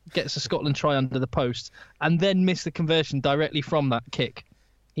 which gets a Scotland try under the post, and then missed the conversion directly from that kick.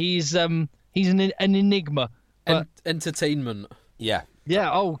 He's an enigma. Entertainment. Yeah.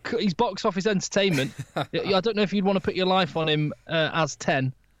 Yeah. Oh, he's box office entertainment. I don't know if you'd want to put your life on him as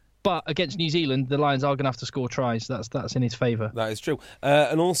 10, but against New Zealand, the Lions are going to have to score tries. That's in his favour. That is true.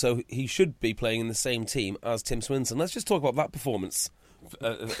 And also, he should be playing in the same team as Tim Swinson. Let's just talk about that performance for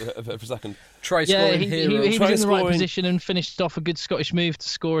a second. Try scoring hero. He was in the right position and finished off a good Scottish move to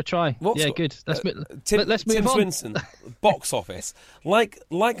score a try. Good. Let's move Tim on. Swinson, box office, like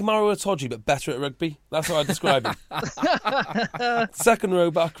Mario Itoje, but better at rugby. That's how I describe him. Second row,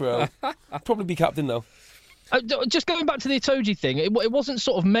 back row. Probably be captain though. Just going back to the Itoje thing, it wasn't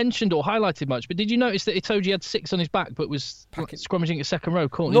sort of mentioned or highlighted much, but did you notice that Itoje had 6 on his back but was scrummaging at second row?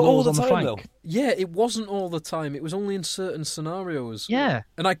 Not all the time, though. Yeah, it wasn't all the time. It was only in certain scenarios. Yeah.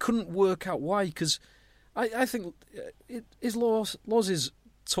 And I couldn't work out why, because I think Loz is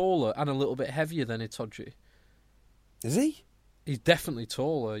taller and a little bit heavier than Itoje. Is he? He's definitely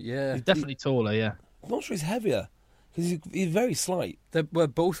taller, yeah. He's definitely taller, yeah. I'm not sure he's heavier. Because he's very slight. We're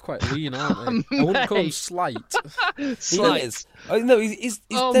both quite lean, aren't we? I wouldn't call him slight. Slight. He is. No, he's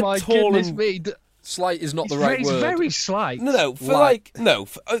Oh dead my tall goodness and... me. Slight is not the right He's word. very slight. No,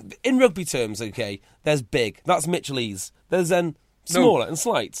 in rugby terms, okay, there's big. That's Mitch Lees. There's then smaller and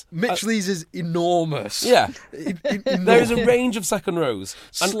slight. Mitch Lees is enormous. Yeah. There is a range of second rows.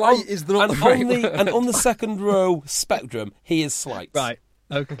 Slight is not the right word. And on the second row spectrum, he is slight. Right.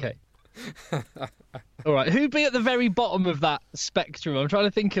 Okay. All right. Who'd be at the very bottom of that spectrum? I'm trying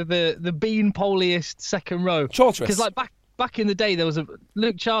to think of the bean-poliest second row. Charteris. Because like back in the day, there was a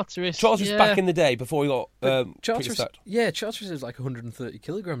Luke Charteris. Charteris back in the day before he got Charteris is like 130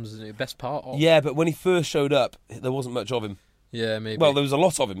 kilograms, isn't it? Best part of. Yeah, but when he first showed up, there wasn't much of him. Yeah, maybe. Well, there was a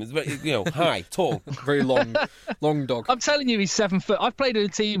lot of him. It's very, high, tall. Very long dog. I'm telling you, he's 7 foot. I've played in a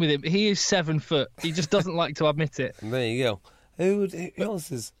team with him. He is 7 foot. He just doesn't like to admit it. There you go. Who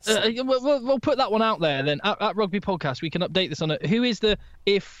else is... We'll put that one out there then. At Rugby Podcast, we can update this on it. Who is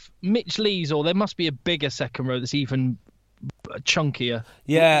if Mitch Lees, or there must be a bigger second row that's even chunkier.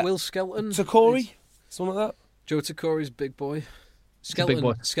 Yeah. Will Skelton. Takori? Something like that? Joe Takori's big boy.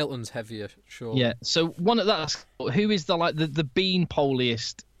 Skelton's heavier, sure. Yeah. So one of that. Who is the bean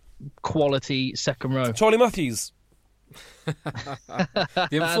poliest quality second row? Charlie Matthews. The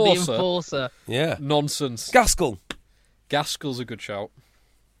enforcer. The enforcer. Yeah. Nonsense. Gaskell's a good shout.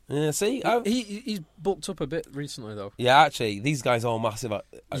 Yeah. See, he's bulked up a bit recently though. Yeah, actually, these guys are massive.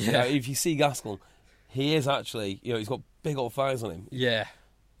 Yeah. If you see Gaskell, he is actually. He's got big old thighs on him. Yeah.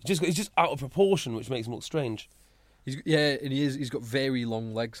 He's just out of proportion, which makes him look strange. And he's got very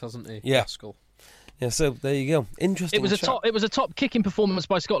long legs, hasn't he? Yeah. Gaskell. Yeah, so there you go. Interesting. It was a top kicking performance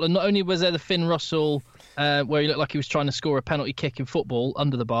by Scotland. Not only was there the Finn Russell, where he looked like he was trying to score a penalty kick in football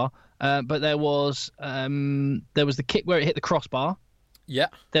under the bar, but there was the kick where it hit the crossbar. Yeah.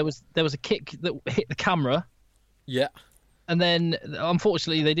 There was a kick that hit the camera. Yeah. And then,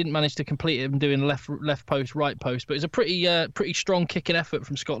 unfortunately, they didn't manage to complete it and doing left post, right post. But it was a pretty strong kicking effort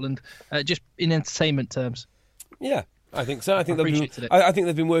from Scotland, just in entertainment terms. Yeah, I think so. I think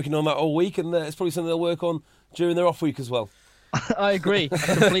they've been working on that all week, and it's probably something they'll work on during their off week as well. I agree. I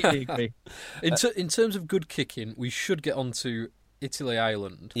completely agree. In terms of good kicking, we should get on to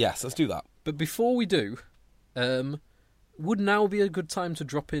Italy-Ireland. Yes, let's do that. But before we do, would now be a good time to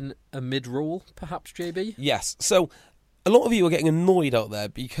drop in a mid-roll, perhaps, JB? Yes. So a lot of you are getting annoyed out there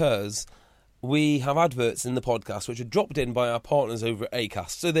because we have adverts in the podcast which are dropped in by our partners over at Acast.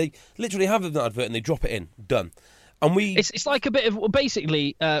 So they literally have an advert and they drop it in. Done. And it's like a bit of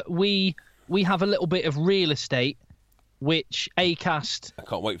basically we have a little bit of real estate which Acast I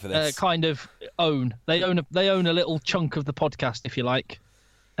can't wait for this. kind of own. They own a little chunk of the podcast, if you like,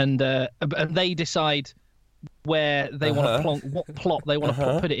 and they decide where they want to what plot they want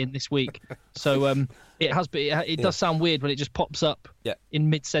to put it in this week. So it does sound weird when it just pops up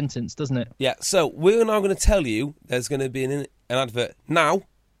in mid sentence, doesn't it? Yeah. So we're now going to tell you there's going to be an advert now,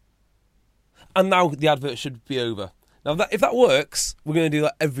 and now the advert should be over. Now if that works, we're going to do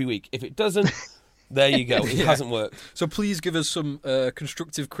that every week. If it doesn't, there you go. It hasn't worked. So please give us some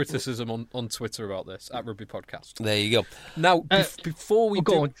constructive criticism on Twitter about this at Rugby Podcast. There you go. Now before we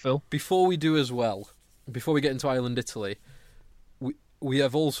go on, Phil. Before we do as well. Before we get into Ireland, Italy, we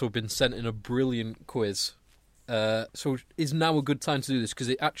have also been sent in a brilliant quiz. So is now a good time to do this because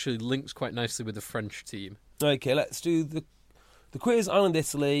it actually links quite nicely with the French team. Okay, let's do the quiz, Ireland,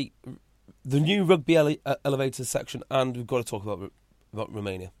 Italy, the new rugby elevators section, and we've got to talk about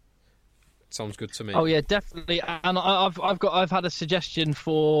Romania. Sounds good to me. Oh yeah, definitely. And I've had a suggestion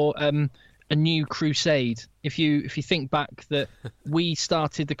for a new crusade. If you think back, that we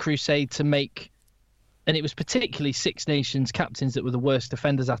started the crusade to make. And it was particularly Six Nations captains that were the worst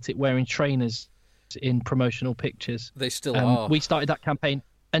offenders at it, wearing trainers in promotional pictures. They still are. We started that campaign.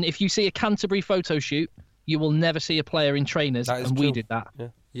 And if you see a Canterbury photo shoot, you will never see a player in trainers. And we did that.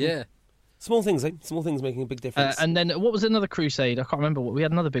 Yeah. Small things, eh? Small things making a big difference. And then what was another crusade? I can't remember. We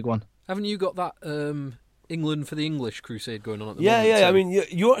had another big one. Haven't you got that England for the English crusade going on at the moment? Yeah. I mean,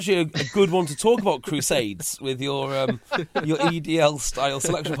 you're actually a good one to talk about crusades with your EDL style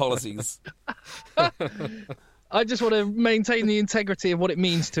selection policies. I just want to maintain the integrity of what it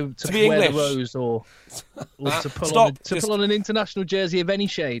means to be wear English. the rose or to pull on an international jersey of any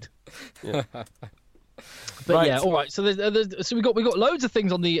shade. Yeah. But right. yeah, all right. So we got loads of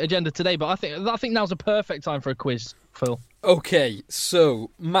things on the agenda today, but I think now's a perfect time for a quiz, Phil. Okay,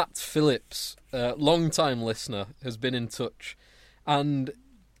 so Matt Phillips, long-time listener, has been in touch, and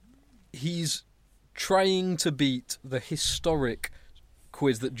he's trying to beat the historic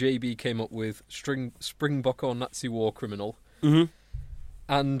quiz that JB came up with, Springbok or Nazi War Criminal. Mm-hmm.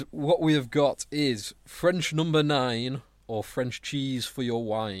 And what we have got is French number 9 or French cheese for your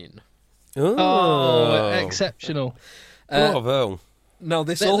wine. Oh, exceptional. Bravo. Now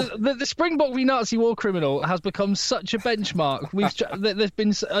this the Springbok v Nazi war criminal has become such a benchmark. There's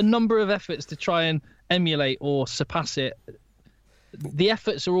been a number of efforts to try and emulate or surpass it. The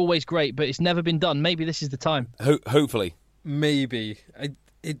efforts are always great, but it's never been done. Maybe this is the time. Hopefully. Maybe.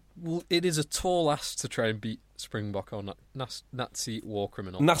 It is a tall ask to try and beat Springbok or Nazi war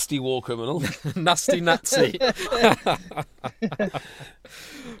criminal. Nasty war criminal. Nasty Nazi.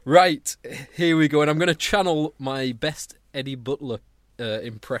 Right, here we go. And I'm going to channel my best Eddie Butler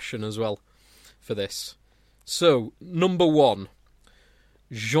impression as well for this. So, number 1,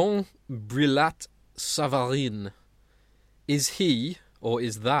 Jean Brillat Savarin. Is he, or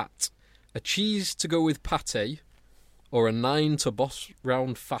is that, a cheese to go with pâté, or a 9 to boss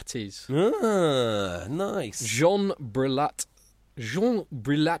round fatties? Ah, nice. Jean Brillat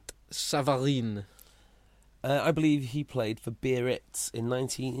Savarin. I believe he played for Biarritz in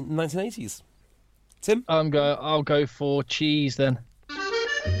 1980s. Tim? I'll go for cheese then.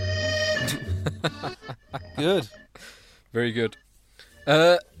 Good. Very good.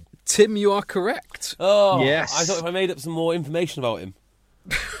 Tim, you are correct. Oh, yes. I thought if I made up some more information about him,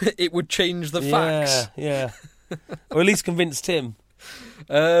 It would change the facts. Yeah. Or at least convince Tim.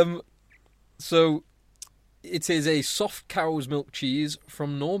 So, it is a soft cow's milk cheese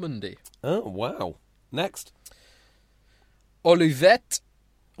from Normandy. Oh, wow. Next. Olivet,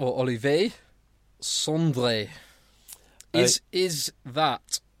 or Olivet, Cendré. Is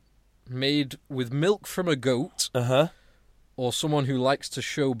that made with milk from a goat, or someone who likes to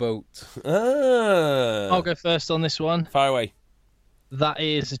showboat? I'll go first on this one. Fire away. That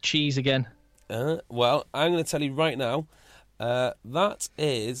is a cheese again. Well, I'm going to tell you right now, that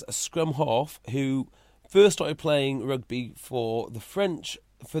is a scrum half who first started playing rugby for the French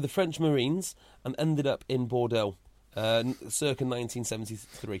Marines and ended up in Bordeaux, circa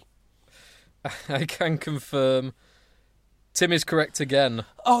 1973. I can confirm Tim is correct again.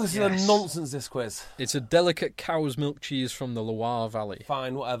 Oh, this is a nonsense, this quiz. It's a delicate cow's milk cheese from the Loire Valley.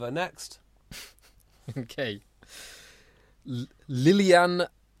 Fine, whatever. Next. Okay. Liliane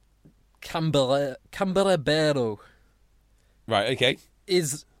Camberebero. Right, okay.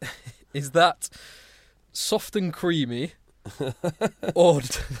 Is that soft and creamy, or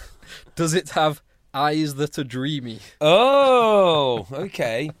does it have eyes that are dreamy? Oh,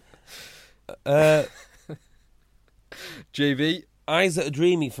 okay. JB? Eyes that are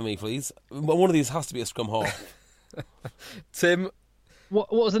dreamy for me, please. One of these has to be a scrum half. Tim?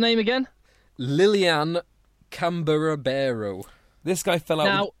 What was the name again? Liliane Camberebero. This guy fell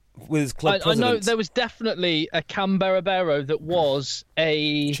out with his club president. I know there was definitely a Camberebero that was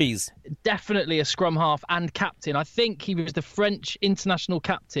a... cheese. Definitely a scrum half and captain. I think he was the French international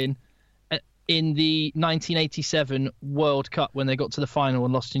captain in the 1987 World Cup when they got to the final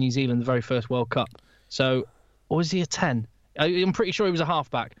and lost to New Zealand, the very first World Cup. So, or was he a 10? I'm pretty sure he was a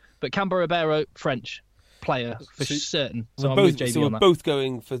halfback. But Camberebero, French player for certain. So I'm with JB on that. We're both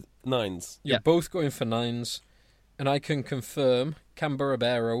going for 9s. You're both going for 9s. And I can confirm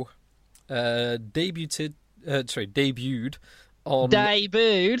Camberebero debuted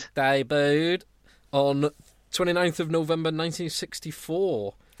on 29th of November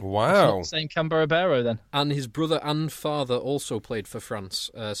 1964. Wow. Not the same Camberebero then. And his brother and father also played for France.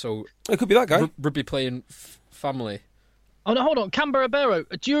 So it could be that guy. Rugby playing family. Oh no, hold on, Camberebero.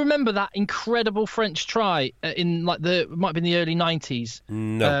 Do you remember that incredible French try in it might have been the early 90s?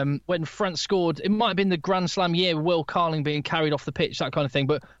 No. When France scored, it might have been the Grand Slam year, Will Carling being carried off the pitch, that kind of thing.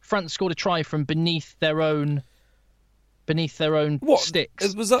 But France scored a try from beneath their own sticks.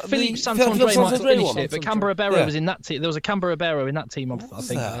 Was that Philippe the Saint-André might have finished it, but Saint-André. Camberebero was in that team. There was a Camberebero in that team, I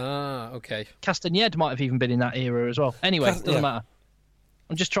think. Okay. Castagned might have even been in that era as well. Anyway, doesn't matter.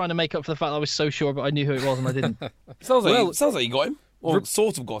 I'm just trying to make up for the fact that I was so sure, but I knew who it was and I didn't. Sounds like you got him. Or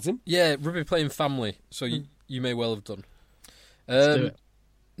sort of got him. Yeah, rugby playing family, so you may well have done. Let's do it.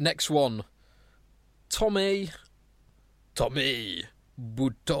 Next one. Tommy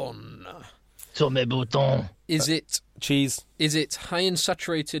Bouton. Tommy Bouton. Is it cheese? Is it high in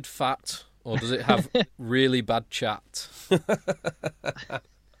saturated fat, or does it have really bad chat?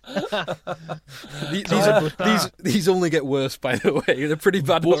 These only get worse, by the way. They're pretty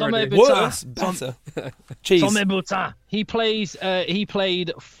bad already. Worse, better. Cheese. Tommy Boutin. He played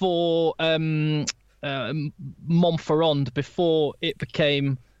for Montferrand before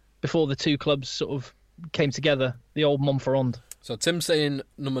the two clubs sort of came together. The old Montferrand. So Tim's saying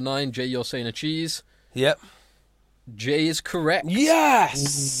number 9. Jay, you're saying a cheese. Yep. Jay is correct.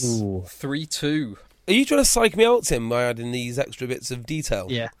 Yes. 3-2. Are you trying to psych me out, Tim, by adding these extra bits of detail?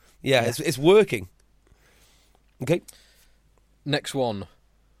 Yeah. Yeah, it's working. Okay. Next one.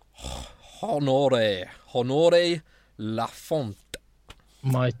 Honore Lafont.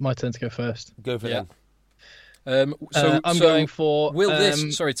 My turn to go first. Go for it. I'm going for. Will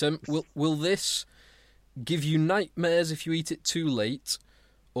this? Sorry, Tim. Will this give you nightmares if you eat it too late,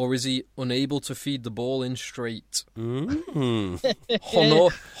 or is he unable to feed the ball in straight? Mm.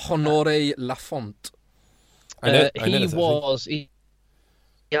 Honore Lafont. He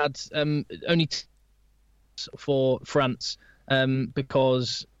had only for France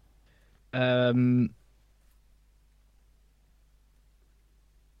because.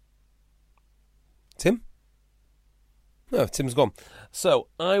 Tim? No, Tim's gone. So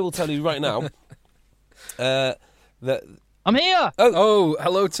I will tell you right now that I'm here. Oh,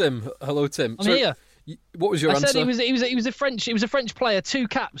 hello, Tim. Hello, Tim. I'm here. What was your answer? I said he was a French player, 2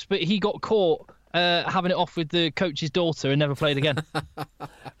 caps, but he got caught having it off with the coach's daughter and never played again.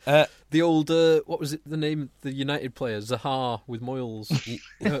 The old what was it? The name? The United player Zaha with Moyes.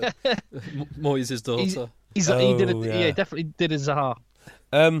 Moyes' daughter. He definitely did a Zaha.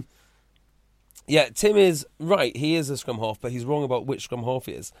 Yeah, Tim is right. He is a scrum half, but he's wrong about which scrum half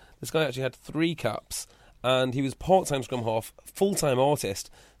he is. This guy actually had 3 caps, and he was part-time scrum half, full-time artist.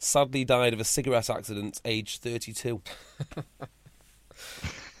 Sadly, died of a cigarette accident, aged 32.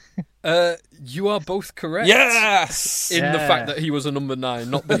 You are both correct. Yes, in the fact that he was a number 9,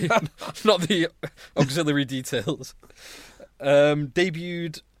 not the auxiliary details.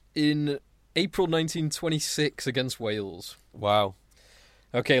 Debuted in April 1926 against Wales. Wow.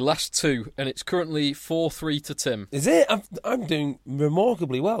 Okay, last 2, and it's currently 4-3 to Tim. Is it? I'm doing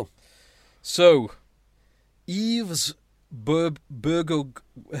remarkably well. So, Yves Bergogoin.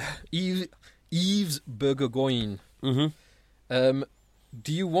 Mm-hmm.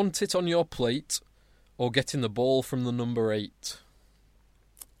 Do you want it on your plate or getting the ball from the number 8?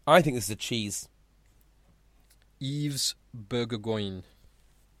 I think this is a cheese. Yves Bergogoin.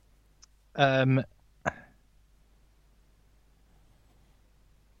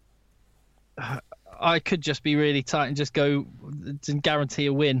 I could just be really tight and just go and guarantee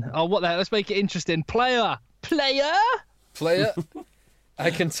a win. Oh, what the hell? Let's make it interesting. Player.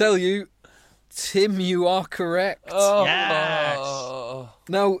 I can tell you, Tim, you are correct. Oh. Yes.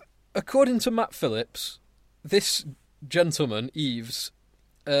 Now, according to Matt Phillips, this gentleman, Yves,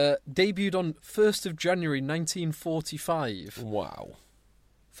 debuted on 1st of January 1945. Wow.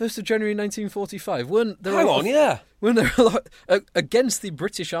 1st of January 1945. Weren't there a lot against the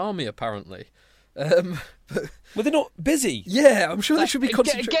British Army, apparently? Were they not busy? Yeah, I'm sure they should be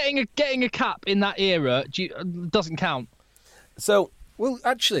concentrating. Getting a cap in that era doesn't count. So, well,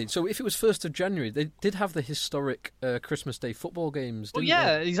 actually, so if it was 1st of January, they did have the historic Christmas Day football games, didn't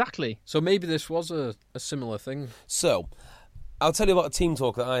they? Exactly. So maybe this was a similar thing. So, I'll tell you about a team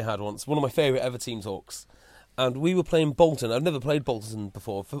talk that I had once, one of my favourite ever team talks. And we were playing Bolton. I've never played Bolton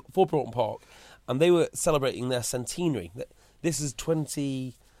before, for Broughton Park. And they were celebrating their centenary. This is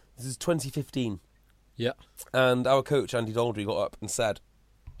 2015. Yeah. And our coach, Andy Daldry, got up and said,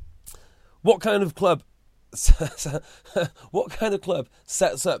 What kind of club sets up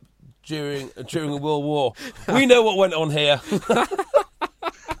during a world war? We know what went on here.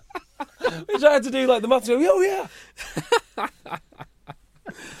 We tried to do like the maths. Oh yeah.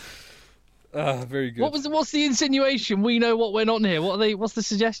 Very good. What's the insinuation? We know what went on here. What's the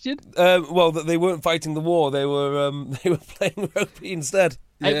suggestion? Well, that they weren't fighting the war. They were playing rugby instead.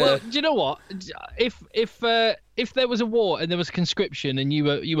 Yeah. Hey, well, do you know what? If there was a war and there was conscription and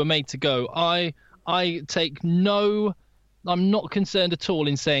you were made to go, I take no. I'm not concerned at all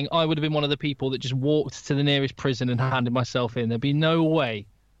in saying I would have been one of the people that just walked to the nearest prison and handed myself in. There'd be no way.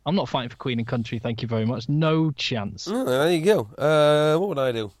 I'm not fighting for Queen and country. Thank you very much. No chance. Oh, there you go. What would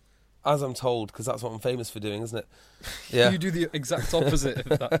I do? As I'm told, because that's what I'm famous for doing, isn't it? Yeah. You do the exact opposite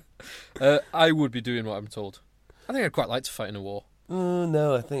of that. I would be doing what I'm told. I think I'd quite like to fight in a war.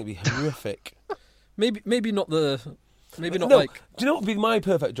 No, I think it'd be horrific. Maybe not the. Maybe not no, like. Do you know what would be my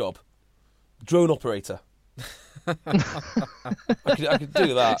perfect job? Drone operator. I could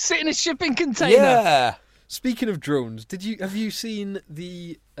do that. Sit in a shipping container. Yeah. Speaking of drones, have you seen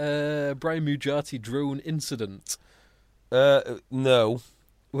the Brian Mujati drone incident? No.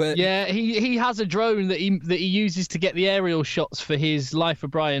 Yeah, he has a drone that he uses to get the aerial shots for his Life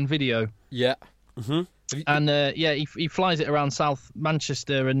of Brian video. Yeah. Mm-hmm. And he flies it around South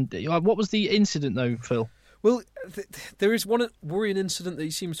Manchester. And what was the incident though, Phil? Well, there is one worrying incident that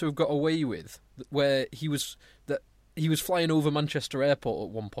he seems to have got away with, where he was flying over Manchester Airport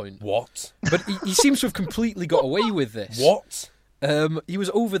at one point. What? But he seems to have completely got away with this. What? He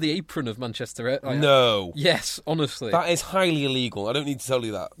was over the apron of Manchester. No. Yes, honestly. That is highly illegal. I don't need to tell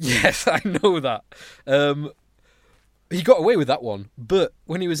you that. Yes, I know that. He got away with that one, but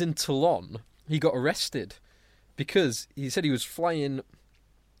when he was in Toulon, he got arrested because he said he was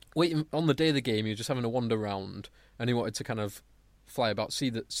waiting on the day of the game. He was just having a wander around, and he wanted to kind of fly about, see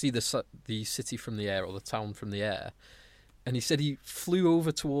the city from the air or the town from the air. And he said he flew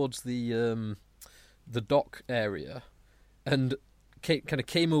over towards the dock area, and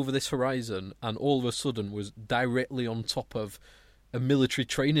came over this horizon, and all of a sudden was directly on top of a military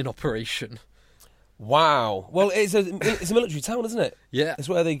training operation. Wow. Well, it's a military town, isn't it? Yeah. It's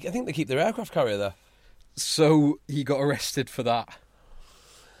where I think they keep their aircraft carrier there. So he got arrested for that.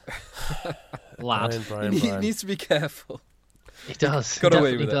 Lad. Brian. He needs to be careful. He does. Got he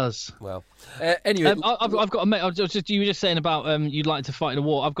away with definitely it. does. Well, anyway, I've got a mate. You were just saying about you'd like to fight in a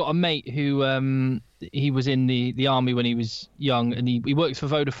war. I've got a mate who he was in the army when he was young, and he works for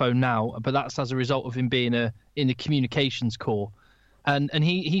Vodafone now. But that's as a result of him being in the communications corps. And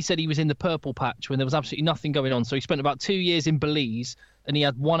he said he was in the purple patch when there was absolutely nothing going on. So he spent about 2 years in Belize, and he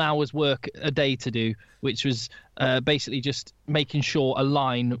had 1 hour's work a day to do, which was basically just making sure a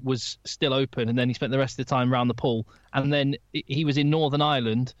line was still open. And then he spent the rest of the time around the pool. And then he was in Northern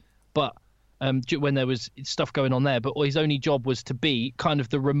Ireland, but when there was stuff going on there. But his only job was to be kind of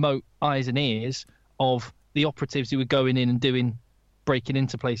the remote eyes and ears of the operatives who were going in and breaking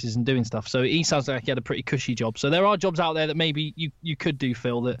into places and doing stuff. So he sounds like he had a pretty cushy job. So there are jobs out there that maybe you could do,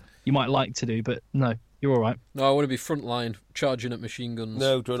 Phil, that you might like to do, but no, you're all right. No, I want to be frontline, charging at machine guns.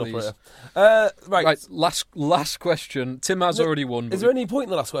 No, drone please. operator. Right, last question. Tim has already won. Is there any point in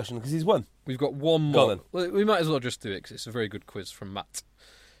the last question? Because he's won. We've got one more. Go on, then. Well, we might as well just do it because it's a very good quiz from Matt.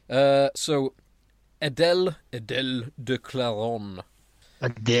 So, Adèle de Claron.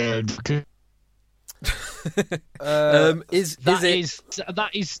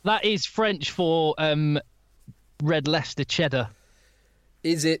 That is French for red Leicester cheddar.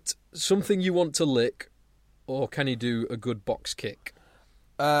 Is it something you want to lick, or can he do a good box kick?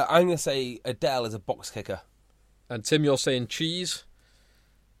 I'm going to say Adele is a box kicker. And Tim, you're saying cheese?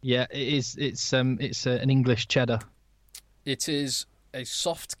 Yeah, it is. It's an English cheddar. It is a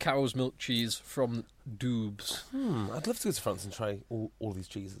soft cow's milk cheese from Doubs. I'd love to go to France and try all these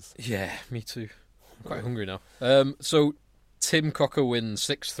cheeses. Yeah, me too. I'm quite hungry now. So, Tim Cocker wins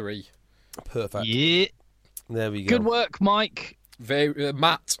 6-3. Perfect. Yeah. There we go. Good work, Mike.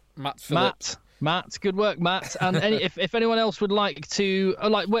 Matt Phillip. Matt, good work, Matt. And if anyone else would like to,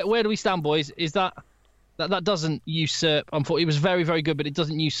 where do we stand, boys? Is that doesn't usurp? Unfortunately, it was very, very good, but it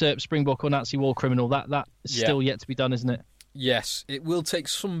doesn't usurp Springbok or Nazi War Criminal. That's still yet to be done, isn't it? Yes, it will take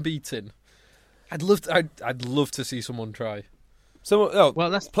some beating. I'd love to see someone try.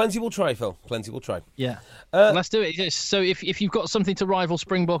 Plenty will try, Phil. Plenty will try. Yeah, let's do it. So if you've got something to rival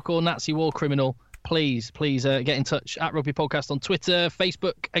Springbok or Nazi War Criminal, please get in touch at Rugby Podcast on Twitter,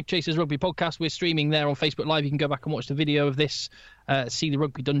 Facebook, Egg Chasers Rugby Podcast. We're streaming there on Facebook Live. You can go back and watch the video of this, see the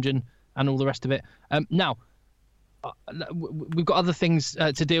Rugby Dungeon and all the rest of it. Now, we've got other things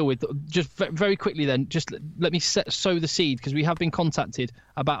to deal with. Just very quickly then, just let me sow the seed, because we have been contacted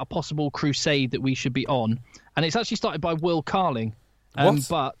about a possible crusade that we should be on. And it's actually started by Will Carling.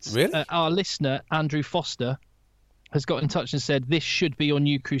 But really? Our listener, Andrew Foster, has got in touch and said this should be your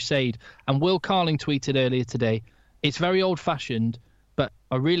new crusade. And Will Carling tweeted earlier today, it's very old-fashioned, but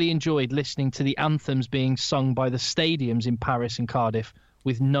I really enjoyed listening to the anthems being sung by the stadiums in Paris and Cardiff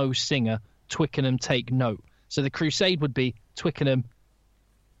with no singer. Twickenham, take note. So the crusade would be Twickenham,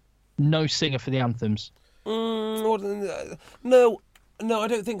 no singer for the anthems. No, I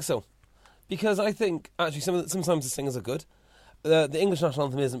don't think so. Because I think, actually, sometimes the singers are good. The English national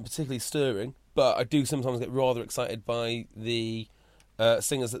anthem isn't particularly stirring, but I do sometimes get rather excited by the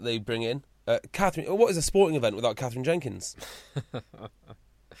singers that they bring in. Catherine, what is a sporting event without Catherine Jenkins?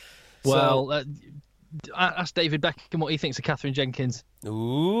 Well, ask David Beckham what he thinks of Catherine Jenkins.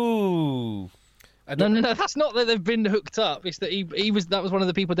 Ooh. No, that's not that they've been hooked up. It's that that was one of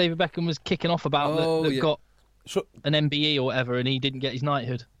the people David Beckham was kicking off about that got an MBE or whatever, and he didn't get his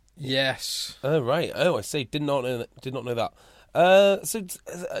knighthood. Yes. Oh, right. Oh, I see. Did not know that. So,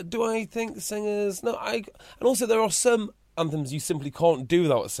 do I think singers? No, and also there are some anthems you simply can't do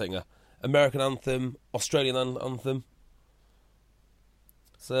without a singer. American anthem, Australian anthem.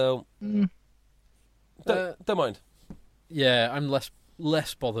 So, don't mind. Yeah, I'm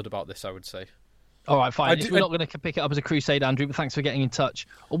less bothered about this, I would say. All right, fine. We're not going to pick it up as a crusade, Andrew, but thanks for getting in touch.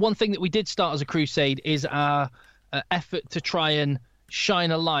 Well, one thing that we did start as a crusade is our effort to try and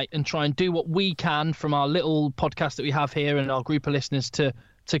shine a light and try and do what we can from our little podcast that we have here and our group of listeners to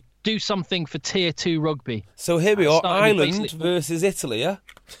to do something for Tier 2 rugby. So here we are, Ireland versus Italy, yeah?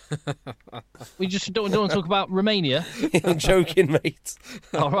 We just don't want to talk about Romania. I'm joking, mate.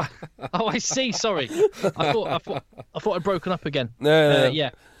 All right. Oh, I see. Sorry. I thought I'd broken up again. No.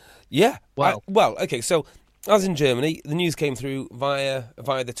 Yeah. Yeah. Wow. Well, okay, so as in Germany, the news came through via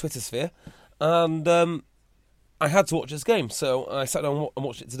the Twitter sphere, and I had to watch this game, so I sat down and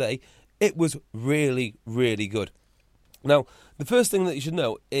watched it today. It was really, really good. Now, the first thing that you should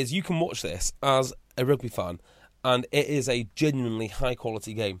know is you can watch this as a rugby fan, and it is a genuinely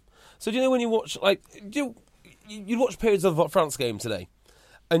high-quality game. So do you know when you watch, you'd watch periods of a France game today,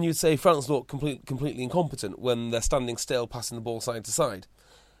 and you'd say France look completely incompetent when they're standing still, passing the ball side to side.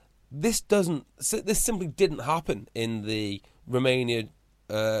 This simply didn't happen in the Romania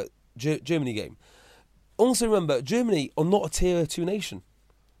Germany game. Also remember, Germany are not a Tier 2 nation.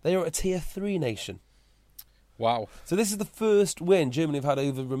 They are a Tier 3 nation. Wow. So this is the first win Germany have had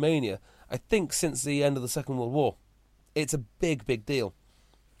over Romania, I think, since the end of the Second World War. It's a big, big deal.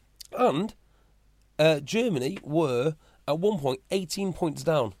 And Germany were, at one point, 18 points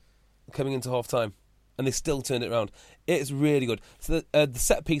down coming into half-time, and they still turned it around. It's really good. So the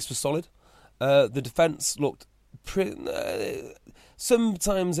set piece was solid. The defence looked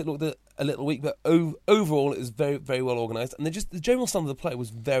sometimes it looked a little weak, but overall it was very, very well organised. And the general standard of the play was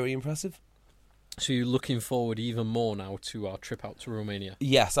very impressive. So you're looking forward even more now to our trip out to Romania?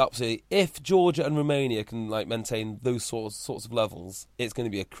 Yes, absolutely. If Georgia and Romania can maintain those sorts of levels, it's going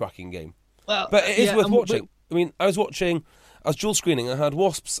to be a cracking game. Well, but it is worth watching. I mean, I was dual screening. I had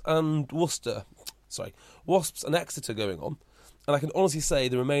Wasps and Exeter going on, and I can honestly say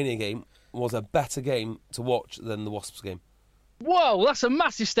the Romania game was a better game to watch than the Wasps game. Whoa, that's a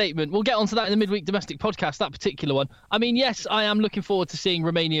massive statement. We'll get onto that in the midweek domestic podcast, that particular one. I mean, yes, I am looking forward to seeing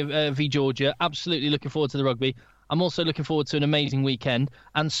Romania v Georgia. Absolutely looking forward to the rugby. I'm also looking forward to an amazing weekend.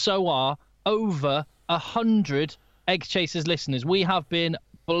 And so are over 100 Egg Chasers listeners. We have been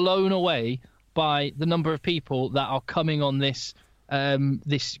blown away by the number of people that are coming on this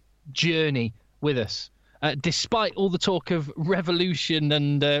this journey with us. Despite all the talk of revolution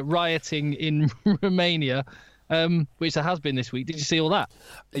and rioting in Romania, which there has been this week. Did you see all that?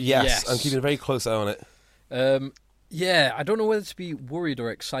 Yes. I'm keeping a very close eye on it. I don't know whether to be worried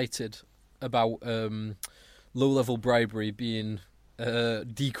or excited about low-level bribery being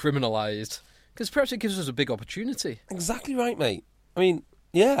decriminalised, because perhaps it gives us a big opportunity. Exactly right, mate. I mean,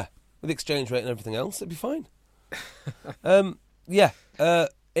 yeah, with the exchange rate and everything else, it'd be fine.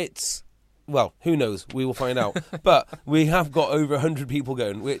 It's... Well, who knows? We will find out. But we have got over 100 people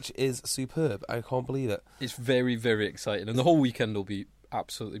going, which is superb. I can't believe it. It's very, very exciting. And the whole weekend will be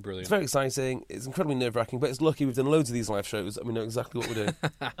absolutely brilliant. It's very exciting. It's incredibly nerve-wracking. But it's lucky we've done loads of these live shows and we know exactly what we're doing.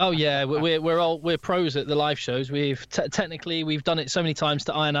 Oh, yeah. We're pros at the live shows. We've technically we've done it so many times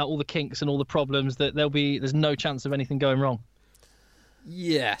to iron out all the kinks and all the problems that there's no chance of anything going wrong.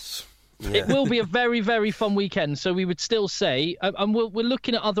 Yes. Yeah. It will be a very, very fun weekend. So we would still say, and we're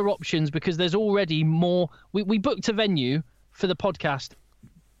looking at other options because there's already more. We booked a venue for the podcast,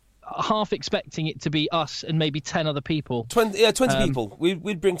 half expecting it to be us and maybe 10 other people. 20 people.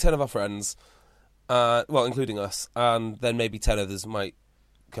 We'd bring 10 of our friends, including us, and then maybe 10 others might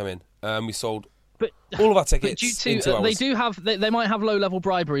come in. We sold all of our tickets in 2 hours. They might have low-level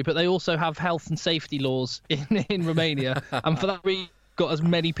bribery, but they also have health and safety laws in Romania, and for that reason, got as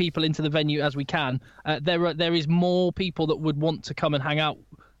many people into the venue as we can. There is more people that would want to come and hang out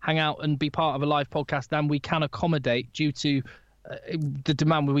and be part of a live podcast than we can accommodate due to the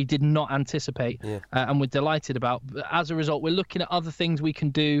demand we did not anticipate, and we're delighted about. But as a result, we're looking at other things we can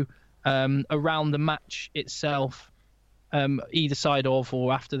do around the match itself, either side of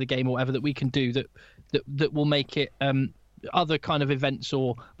or after the game or whatever that we can do that will make it other kind of events.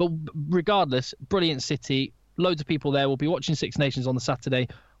 But regardless, brilliant city. Loads of people there. We'll be watching Six Nations on the Saturday,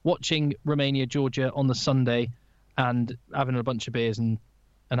 watching Romania, Georgia on the Sunday, and having a bunch of beers and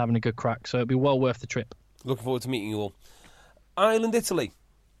having a good crack. So it'll be well worth the trip. Looking forward to meeting you all. Ireland, Italy.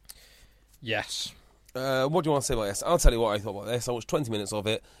 Yes. What do you want to say about this? I'll tell you what I thought about this. I watched 20 minutes of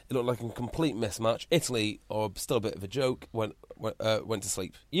it. It looked like a complete mismatch. Italy are still a bit of a joke. Went to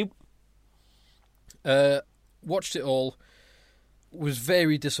sleep. You? Watched it all. Was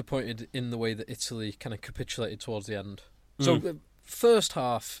very disappointed in the way that Italy kind of capitulated towards the end. So first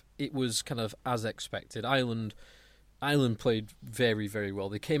half, it was kind of as expected. Ireland played very, very well.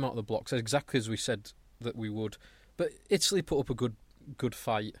 They came out of the blocks exactly as we said that we would. But Italy put up a good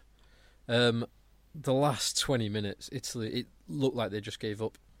fight. The last 20 minutes, Italy, it looked like they just gave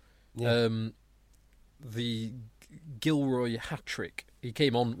up. Yeah. The Gilroy hat-trick, he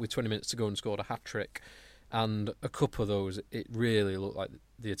came on with 20 minutes to go and scored a hat-trick. and a couple of those, it really looked like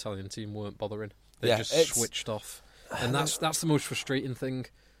the Italian team weren't bothering. They just switched off, and that's the most frustrating thing.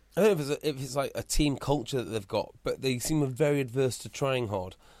 I don't know if it's like a team culture that they've got, but they seem very adverse to trying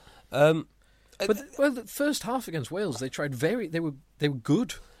hard. But the first half against Wales, they tried they were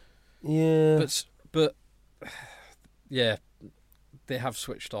good. Yeah, but yeah, they have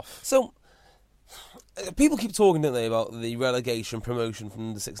switched off. So people keep talking, don't they, about the relegation promotion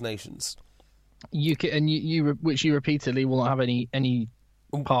from the Six Nations? Which you repeatedly will not have any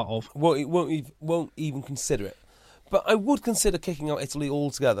part of. Won't even consider it. But I would consider kicking out Italy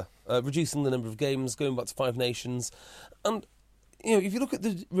altogether, reducing the number of games, going back to 5 nations. And, if you look at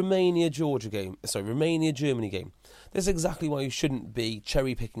the Romania-Germany game, that's exactly why you shouldn't be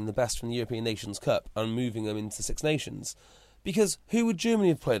cherry-picking the best from the European Nations Cup and moving them into 6 nations. Because who would Germany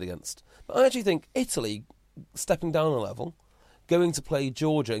have played against? But I actually think Italy, stepping down a level, going to play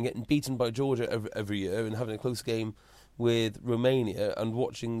Georgia and getting beaten by Georgia every year and having a close game with Romania and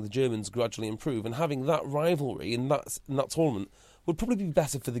watching the Germans gradually improve and having that rivalry in that tournament would probably be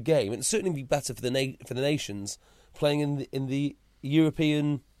better for the game. It'd certainly be better for the nations playing in the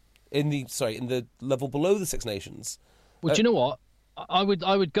European in the level below the Six Nations. Well, do you know what? I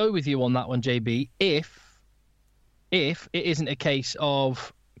would go with you on that one, JB. If it isn't a case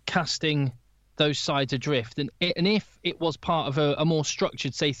of casting those sides adrift, and if it was part of a more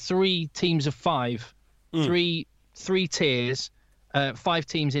structured, say 3 teams of 5, three tiers, 5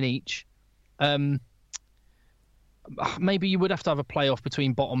 teams in each. Maybe you would have to have a playoff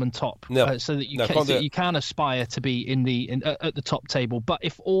between bottom and top, so that you can aspire to be at the top table. But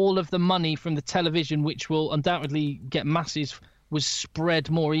if all of the money from the television, which will undoubtedly get masses, was spread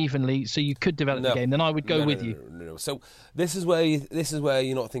more evenly, so you could develop the game, then I would go with you. No. So this is where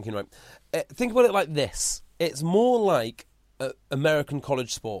you're not thinking right. Think about it like this: it's more like American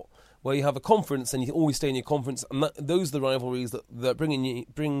college sport, where you have a conference and you always stay in your conference, and those are the rivalries that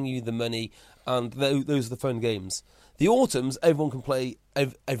bring you the money, and those are the fun games. The autumns, everyone can play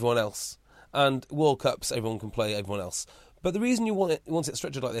everyone else, and World Cups, everyone can play everyone else. But the reason you want it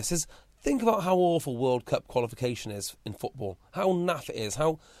structured like this is, think about how awful World Cup qualification is in football, how naff it is,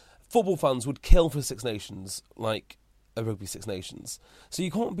 how football fans would kill for Six Nations like a rugby Six Nations. So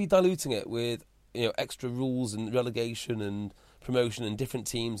you can't be diluting it with extra rules and relegation and promotion and different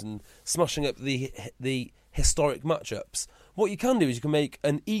teams and smashing up the historic matchups. What you can do is you can make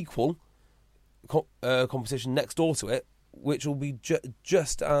an equal competition next door to it, which will be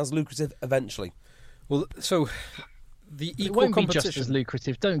just as lucrative eventually. Well, so the equal it won't competition be just as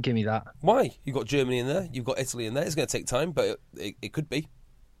lucrative. Don't give me that. Why? You've got Germany in there, you've got Italy in there. It's going to take time, but it could be.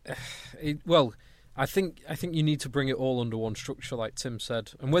 I think you need to bring it all under one structure, like Tim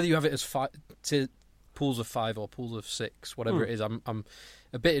said, and whether you have it as pools of 5 or pools of 6, whatever it is, I'm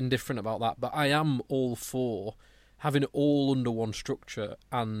a bit indifferent about that. But I am all for having it all under one structure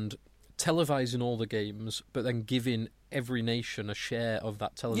and televising all the games, but then giving every nation a share of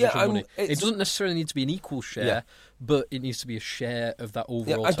that television money. It doesn't necessarily need to be an equal share, but it needs to be a share of that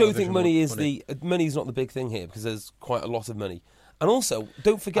overall. I don't think money's not the big thing here, because there's quite a lot of money. And also,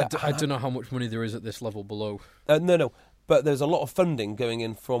 don't forget... I don't know how much money there is at this level below. No. But there's a lot of funding going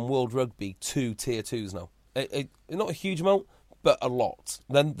in from World Rugby to Tier 2s now. Not a huge amount, but a lot.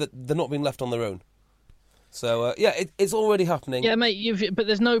 Then they're not being left on their own. So, it's already happening. Yeah, mate, but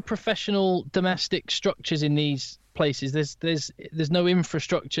there's no professional domestic structures in these places. There's no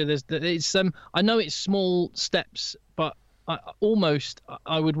infrastructure. I know it's small steps, but I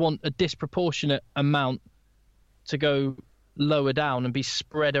would want a disproportionate amount to go lower down and be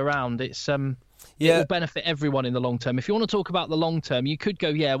spread around. It will benefit everyone in the long term. If you want to talk about the long term, you could go,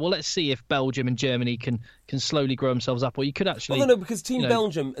 let's see if Belgium and Germany can slowly grow themselves up, or you could actually... Well, no, because Team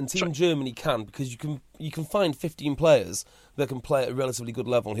Belgium and Team Germany can, because you can find 15 players that can play at a relatively good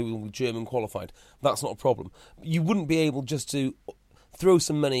level who will be German qualified. That's not a problem. You wouldn't be able just to throw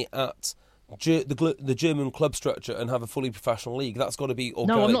some money at the German club structure and have a fully professional league. That's got to be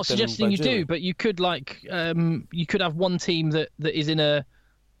organic. No, I'm not suggesting you do, but you could you could have one team that is in a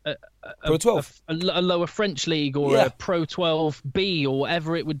Pro 12, a lower French league, or a Pro 12B, or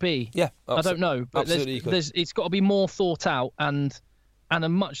whatever it would be. Yeah, I don't know, but it's got to be more thought out and a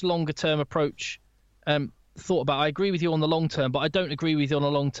much longer term approach thought about. I agree with you on the long term, but I don't agree with you on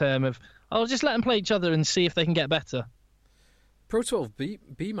the long term of I'll just let them play each other and see if they can get better. Pro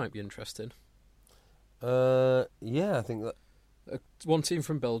 12B might be interesting. I think that one team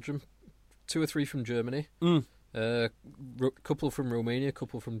from Belgium, 2 or 3 from Germany. Couple from Romania,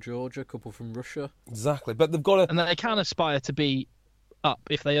 couple from Georgia, couple from Russia. Exactly, but they've got to, and they can aspire to be up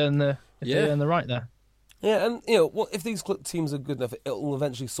if they earn the right there. Yeah, and if these teams are good enough, it will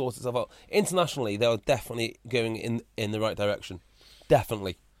eventually sort itself out. Internationally, they are definitely going in the right direction.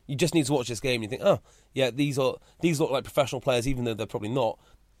 Definitely. You just need to watch this game and you think, oh, yeah, these look like professional players, even though they're probably not.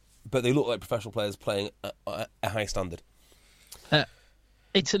 But they look like professional players playing at a high standard.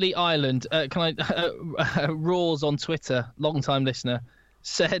 Italy, Ireland. Roars on Twitter, long-time listener,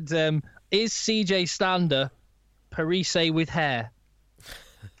 said, is CJ Stander Parise with hair?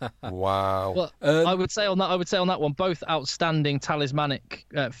 Wow. Well, I would say on that one, both outstanding talismanic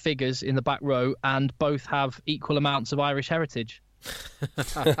figures in the back row, and both have equal amounts of Irish heritage.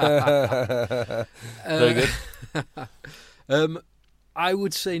 Very good. I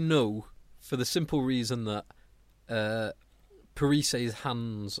would say no, for the simple reason that Parise's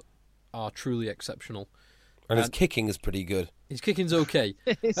hands are truly exceptional. And his kicking is pretty good. His kicking's okay.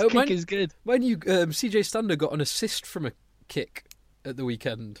 His kick is good. When CJ Stander got an assist from a kick at the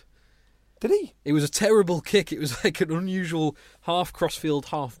weekend. Did he? It was a terrible kick. It was like an unusual half crossfield,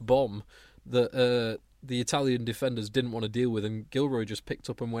 half bomb that the Italian defenders didn't want to deal with, and Gilroy just picked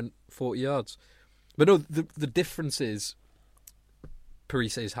up and went 40 yards. But no, the difference is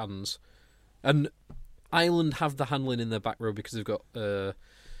Parise's hands. And Ireland have the handling in their back row because they've got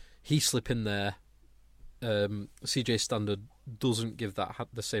Heaslip in there. CJ Stander doesn't give that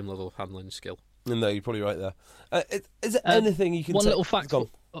the same level of handling skill. No, you're probably right there. Is there anything you can one take... little fact...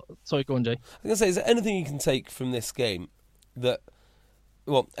 sorry, go on, Jay. I was going to say, is there anything you can take from this game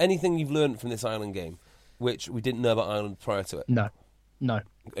anything you've learned from this Ireland game, which we didn't know about Ireland prior to it? No.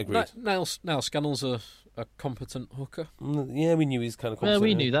 Agreed. Niall Scannell's a competent hooker. Yeah, we knew he's kind of competent. Yeah,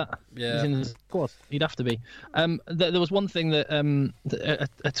 we knew that. Yeah. He's in the squad. He'd have to be. There was one thing that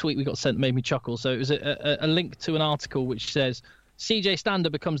a tweet we got sent made me chuckle. So it was a link to an article which says, CJ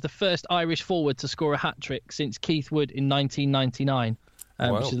Stander becomes the first Irish forward to score a hat-trick since Keith Wood in 1999.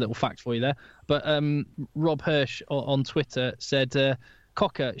 Wow. Which is a little fact for you there. But Rob Hirsch on Twitter said,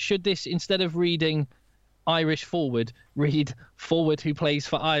 Cocker, should this, instead of reading Irish forward, read forward who plays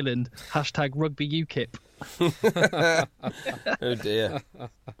for Ireland, #rugby UKIP. Oh dear.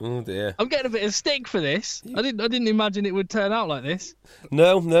 I'm getting a bit of stick for this. I didn't imagine it would turn out like this.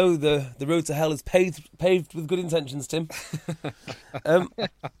 No, the road to hell is paved with good intentions, Tim.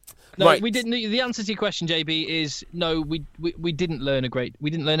 No, right. We didn't. The answer to your question, JB, is no. We didn't learn we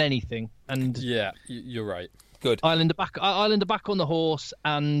didn't learn anything. And yeah, you're right. Good. Ireland are back on the horse,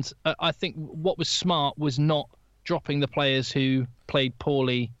 and I think what was smart was not dropping the players who played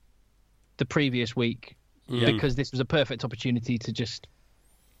poorly the previous week, because this was a perfect opportunity to just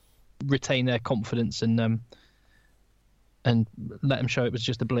retain their confidence and let them show it was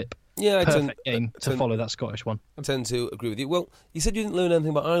just a blip. Yeah, perfect game to follow that Scottish one. I tend to agree with you. Well, you said you didn't learn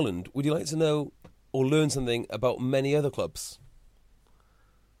anything about Ireland. Would you like to know or learn something about many other clubs?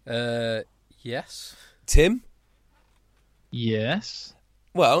 Yes. Tim? Yes.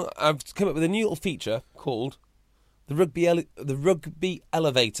 Well, I've come up with a new little feature called the Rugby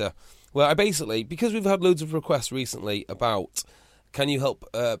Elevator, where I basically, because we've had loads of requests recently about, can you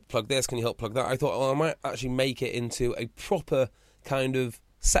help plug this, can you help plug that, I thought, I might actually make it into a proper kind of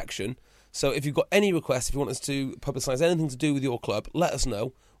section. So if you've got any requests, if you want us to publicise anything to do with your club, let us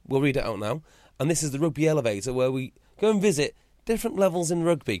know. We'll read it out now. And this is the Rugby Elevator, where we go and visit different levels in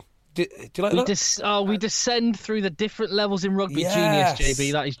rugby. Do you like that? We descend through the different levels in rugby. Yes. Genius,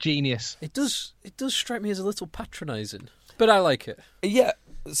 JB. That is genius. It does strike me as a little patronising, but I like it. Yeah.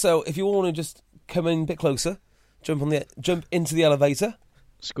 So if you want to just come in a bit closer, jump into the elevator,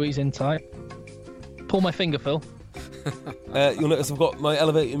 squeeze in tight, pull my finger, Phil. You'll notice I've got my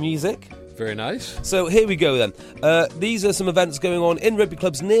elevator music. Very nice. So here we go then. These are some events going on in rugby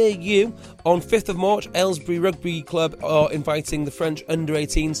clubs near you. On 5th of March, Aylesbury Rugby Club are inviting the French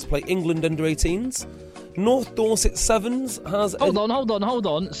under-18s to play England under-18s. North Dorset Sevens has... Hold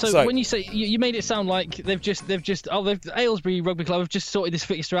on. So Sorry. When you say... You made it sound like Aylesbury Rugby Club have just sorted this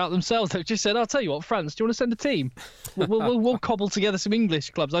fixture out themselves. They've just said, I'll tell you what, France, do you want to send a team? We'll cobble together some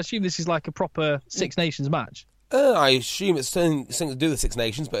English clubs. I assume this is like a proper Six Nations match. I assume it's something to do with Six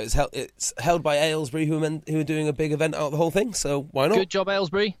Nations, but it's held by Aylesbury, who are doing a big event out of the whole thing, so why not? Good job,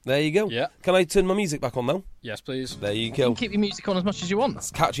 Aylesbury. There you go. Yeah. Can I turn my music back on now? Yes, please. There you You go. can keep your music on as much as you want. It's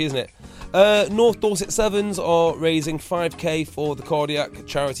catchy, isn't it? North Dorset Sevens are raising 5k for the cardiac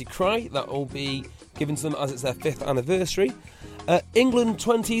charity Cry. That will be given to them as it's their 5th anniversary. England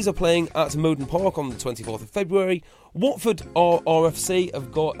 20s are playing at Moden Park on the 24th of February. Watford RFC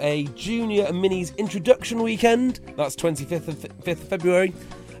have got a junior and minis introduction weekend. That's 25th of February.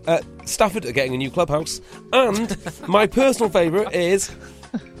 Stafford are getting a new clubhouse. And my personal favourite is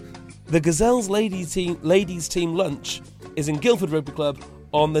the Gazelles ladies team lunch is in Guildford Rugby Club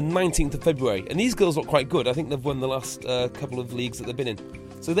on the 19th of February. And these girls look quite good. I think they've won the last couple of leagues that they've been in.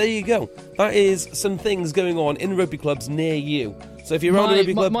 So there you go. That is some things going on in rugby clubs near you. So if you're around a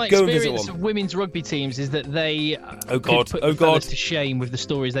rugby club, go and visit one. My experience of women's rugby teams is that they could put fellas to shame with the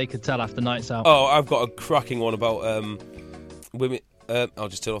stories they could tell after nights out. Oh, I've got a cracking one about women. I'll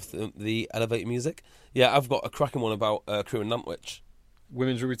just turn off the elevator music. Yeah, I've got a cracking one about Crewe and Nantwich.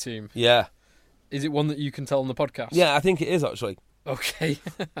 Women's rugby team? Yeah. Is it one that you can tell on the podcast? Yeah, I think it is, actually. Okay.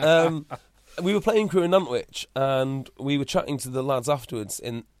 We were playing Crewe and Nantwich, and we were chatting to the lads afterwards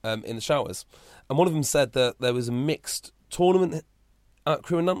in the showers, and one of them said that there was a mixed tournament at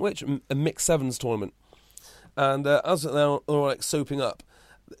Crewe and Nantwich, a mixed sevens tournament, and as they were like soaping up,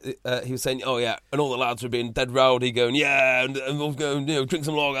 he was saying, "Oh yeah," and all the lads were being dead rowdy, going, "Yeah," and we'll go, drink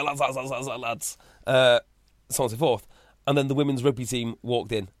some lager, lads, so on and so forth. And then the women's rugby team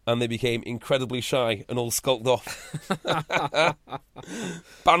walked in, and they became incredibly shy and all skulked off.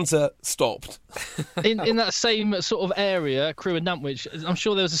 Banter stopped. In that same sort of area, Crewe and Nantwich, I'm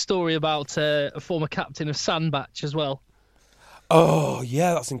sure there was a story about a former captain of Sandbach as well. Oh,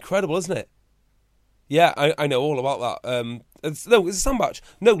 yeah, that's incredible, isn't it? Yeah, I know all about that. It's Sandbach.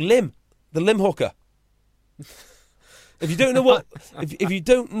 No, Lim. The Lim hooker. If you don't know what if you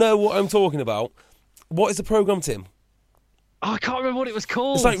don't know what I'm talking about, what is the programme, Tim? Oh, I can't remember what it was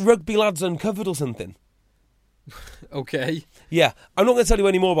called. It's like Rugby Lads Uncovered or something. Okay. Yeah, I'm not going to tell you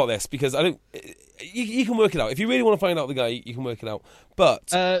any more about this because I don't. You can work it out if you really want to find out the guy. You can work it out. But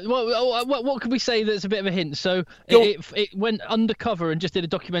what could we say that's a bit of a hint? So it went undercover and just did a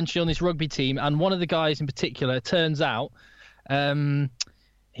documentary on this rugby team, and one of the guys in particular, turns out,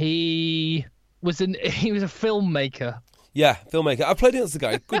 he was a filmmaker. Yeah, filmmaker. I played against the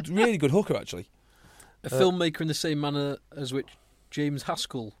guy. Good, really good hooker actually. A filmmaker in the same manner as which James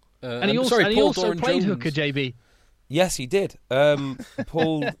Haskell. And he also played hooker, JB. Yes, he did.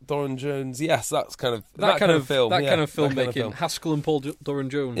 Paul Doran-Jones. Yes, that's kind of that kind of film. That kind of filmmaking. Haskell and Paul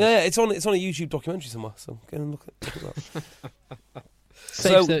Doran-Jones. Yeah, it's on a YouTube documentary somewhere. So go and look at that.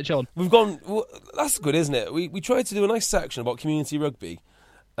 Safe search on. We've gone. Well, that's good, isn't it? We tried to do a nice section about community rugby,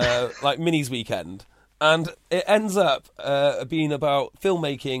 like Minis Weekend. And it ends up being about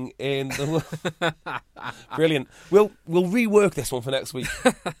filmmaking in the... Brilliant. We'll rework this one for next week.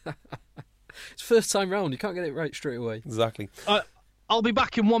 It's first time round. You can't get it right straight away. Exactly. I'll be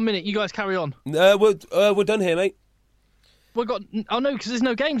back in 1 minute. You guys carry on. We're done here, mate. Because there's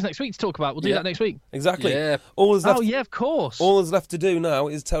no games next week to talk about. We'll do that next week. Exactly. Yeah. Of course. All that's left to do now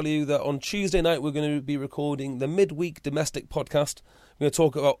is tell you that on Tuesday night we're going to be recording the midweek domestic podcast. We're going to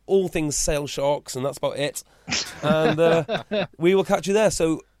talk about all things Sale Sharks, and that's about it. And we will catch you there.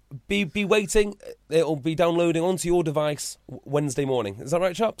 So be waiting. It'll be downloading onto your device Wednesday morning. Is that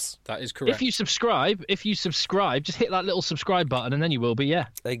right, chaps? That is correct. If you subscribe, just hit that little subscribe button, and then you will be, yeah.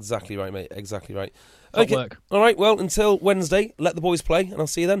 Exactly right, mate. Exactly right. Okay. Work. All right. Well, until Wednesday, let the boys play, and I'll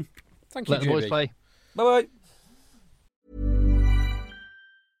see you then. Thank you, Let the boys play. Bye-bye.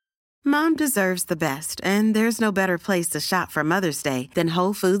 Mom deserves the best, and there's no better place to shop for Mother's Day than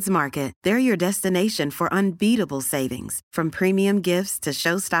Whole Foods Market. They're your destination for unbeatable savings, from premium gifts to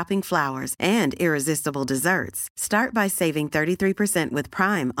show-stopping flowers and irresistible desserts. Start by saving 33% with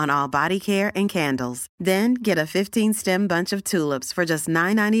Prime on all body care and candles. Then get a 15-stem bunch of tulips for just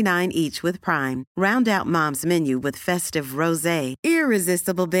 $9.99 each with Prime. Round out Mom's menu with festive rosé,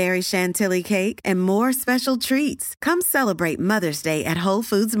 irresistible berry chantilly cake, and more special treats. Come celebrate Mother's Day at Whole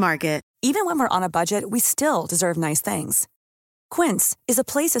Foods Market. Even when we're on a budget, we still deserve nice things. Quince is a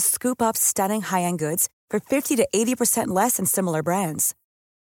place to scoop up stunning high-end goods for 50 to 80% less than similar brands.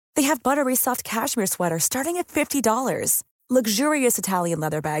 They have buttery soft cashmere sweaters starting at $50, luxurious Italian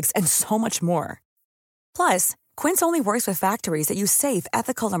leather bags, and so much more. Plus, Quince only works with factories that use safe,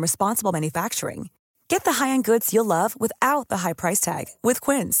 ethical, and responsible manufacturing. Get the high-end goods you'll love without the high price tag with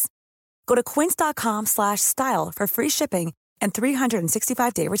Quince. Go to quince.com/style for free shipping and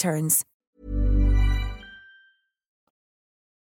 365-day returns.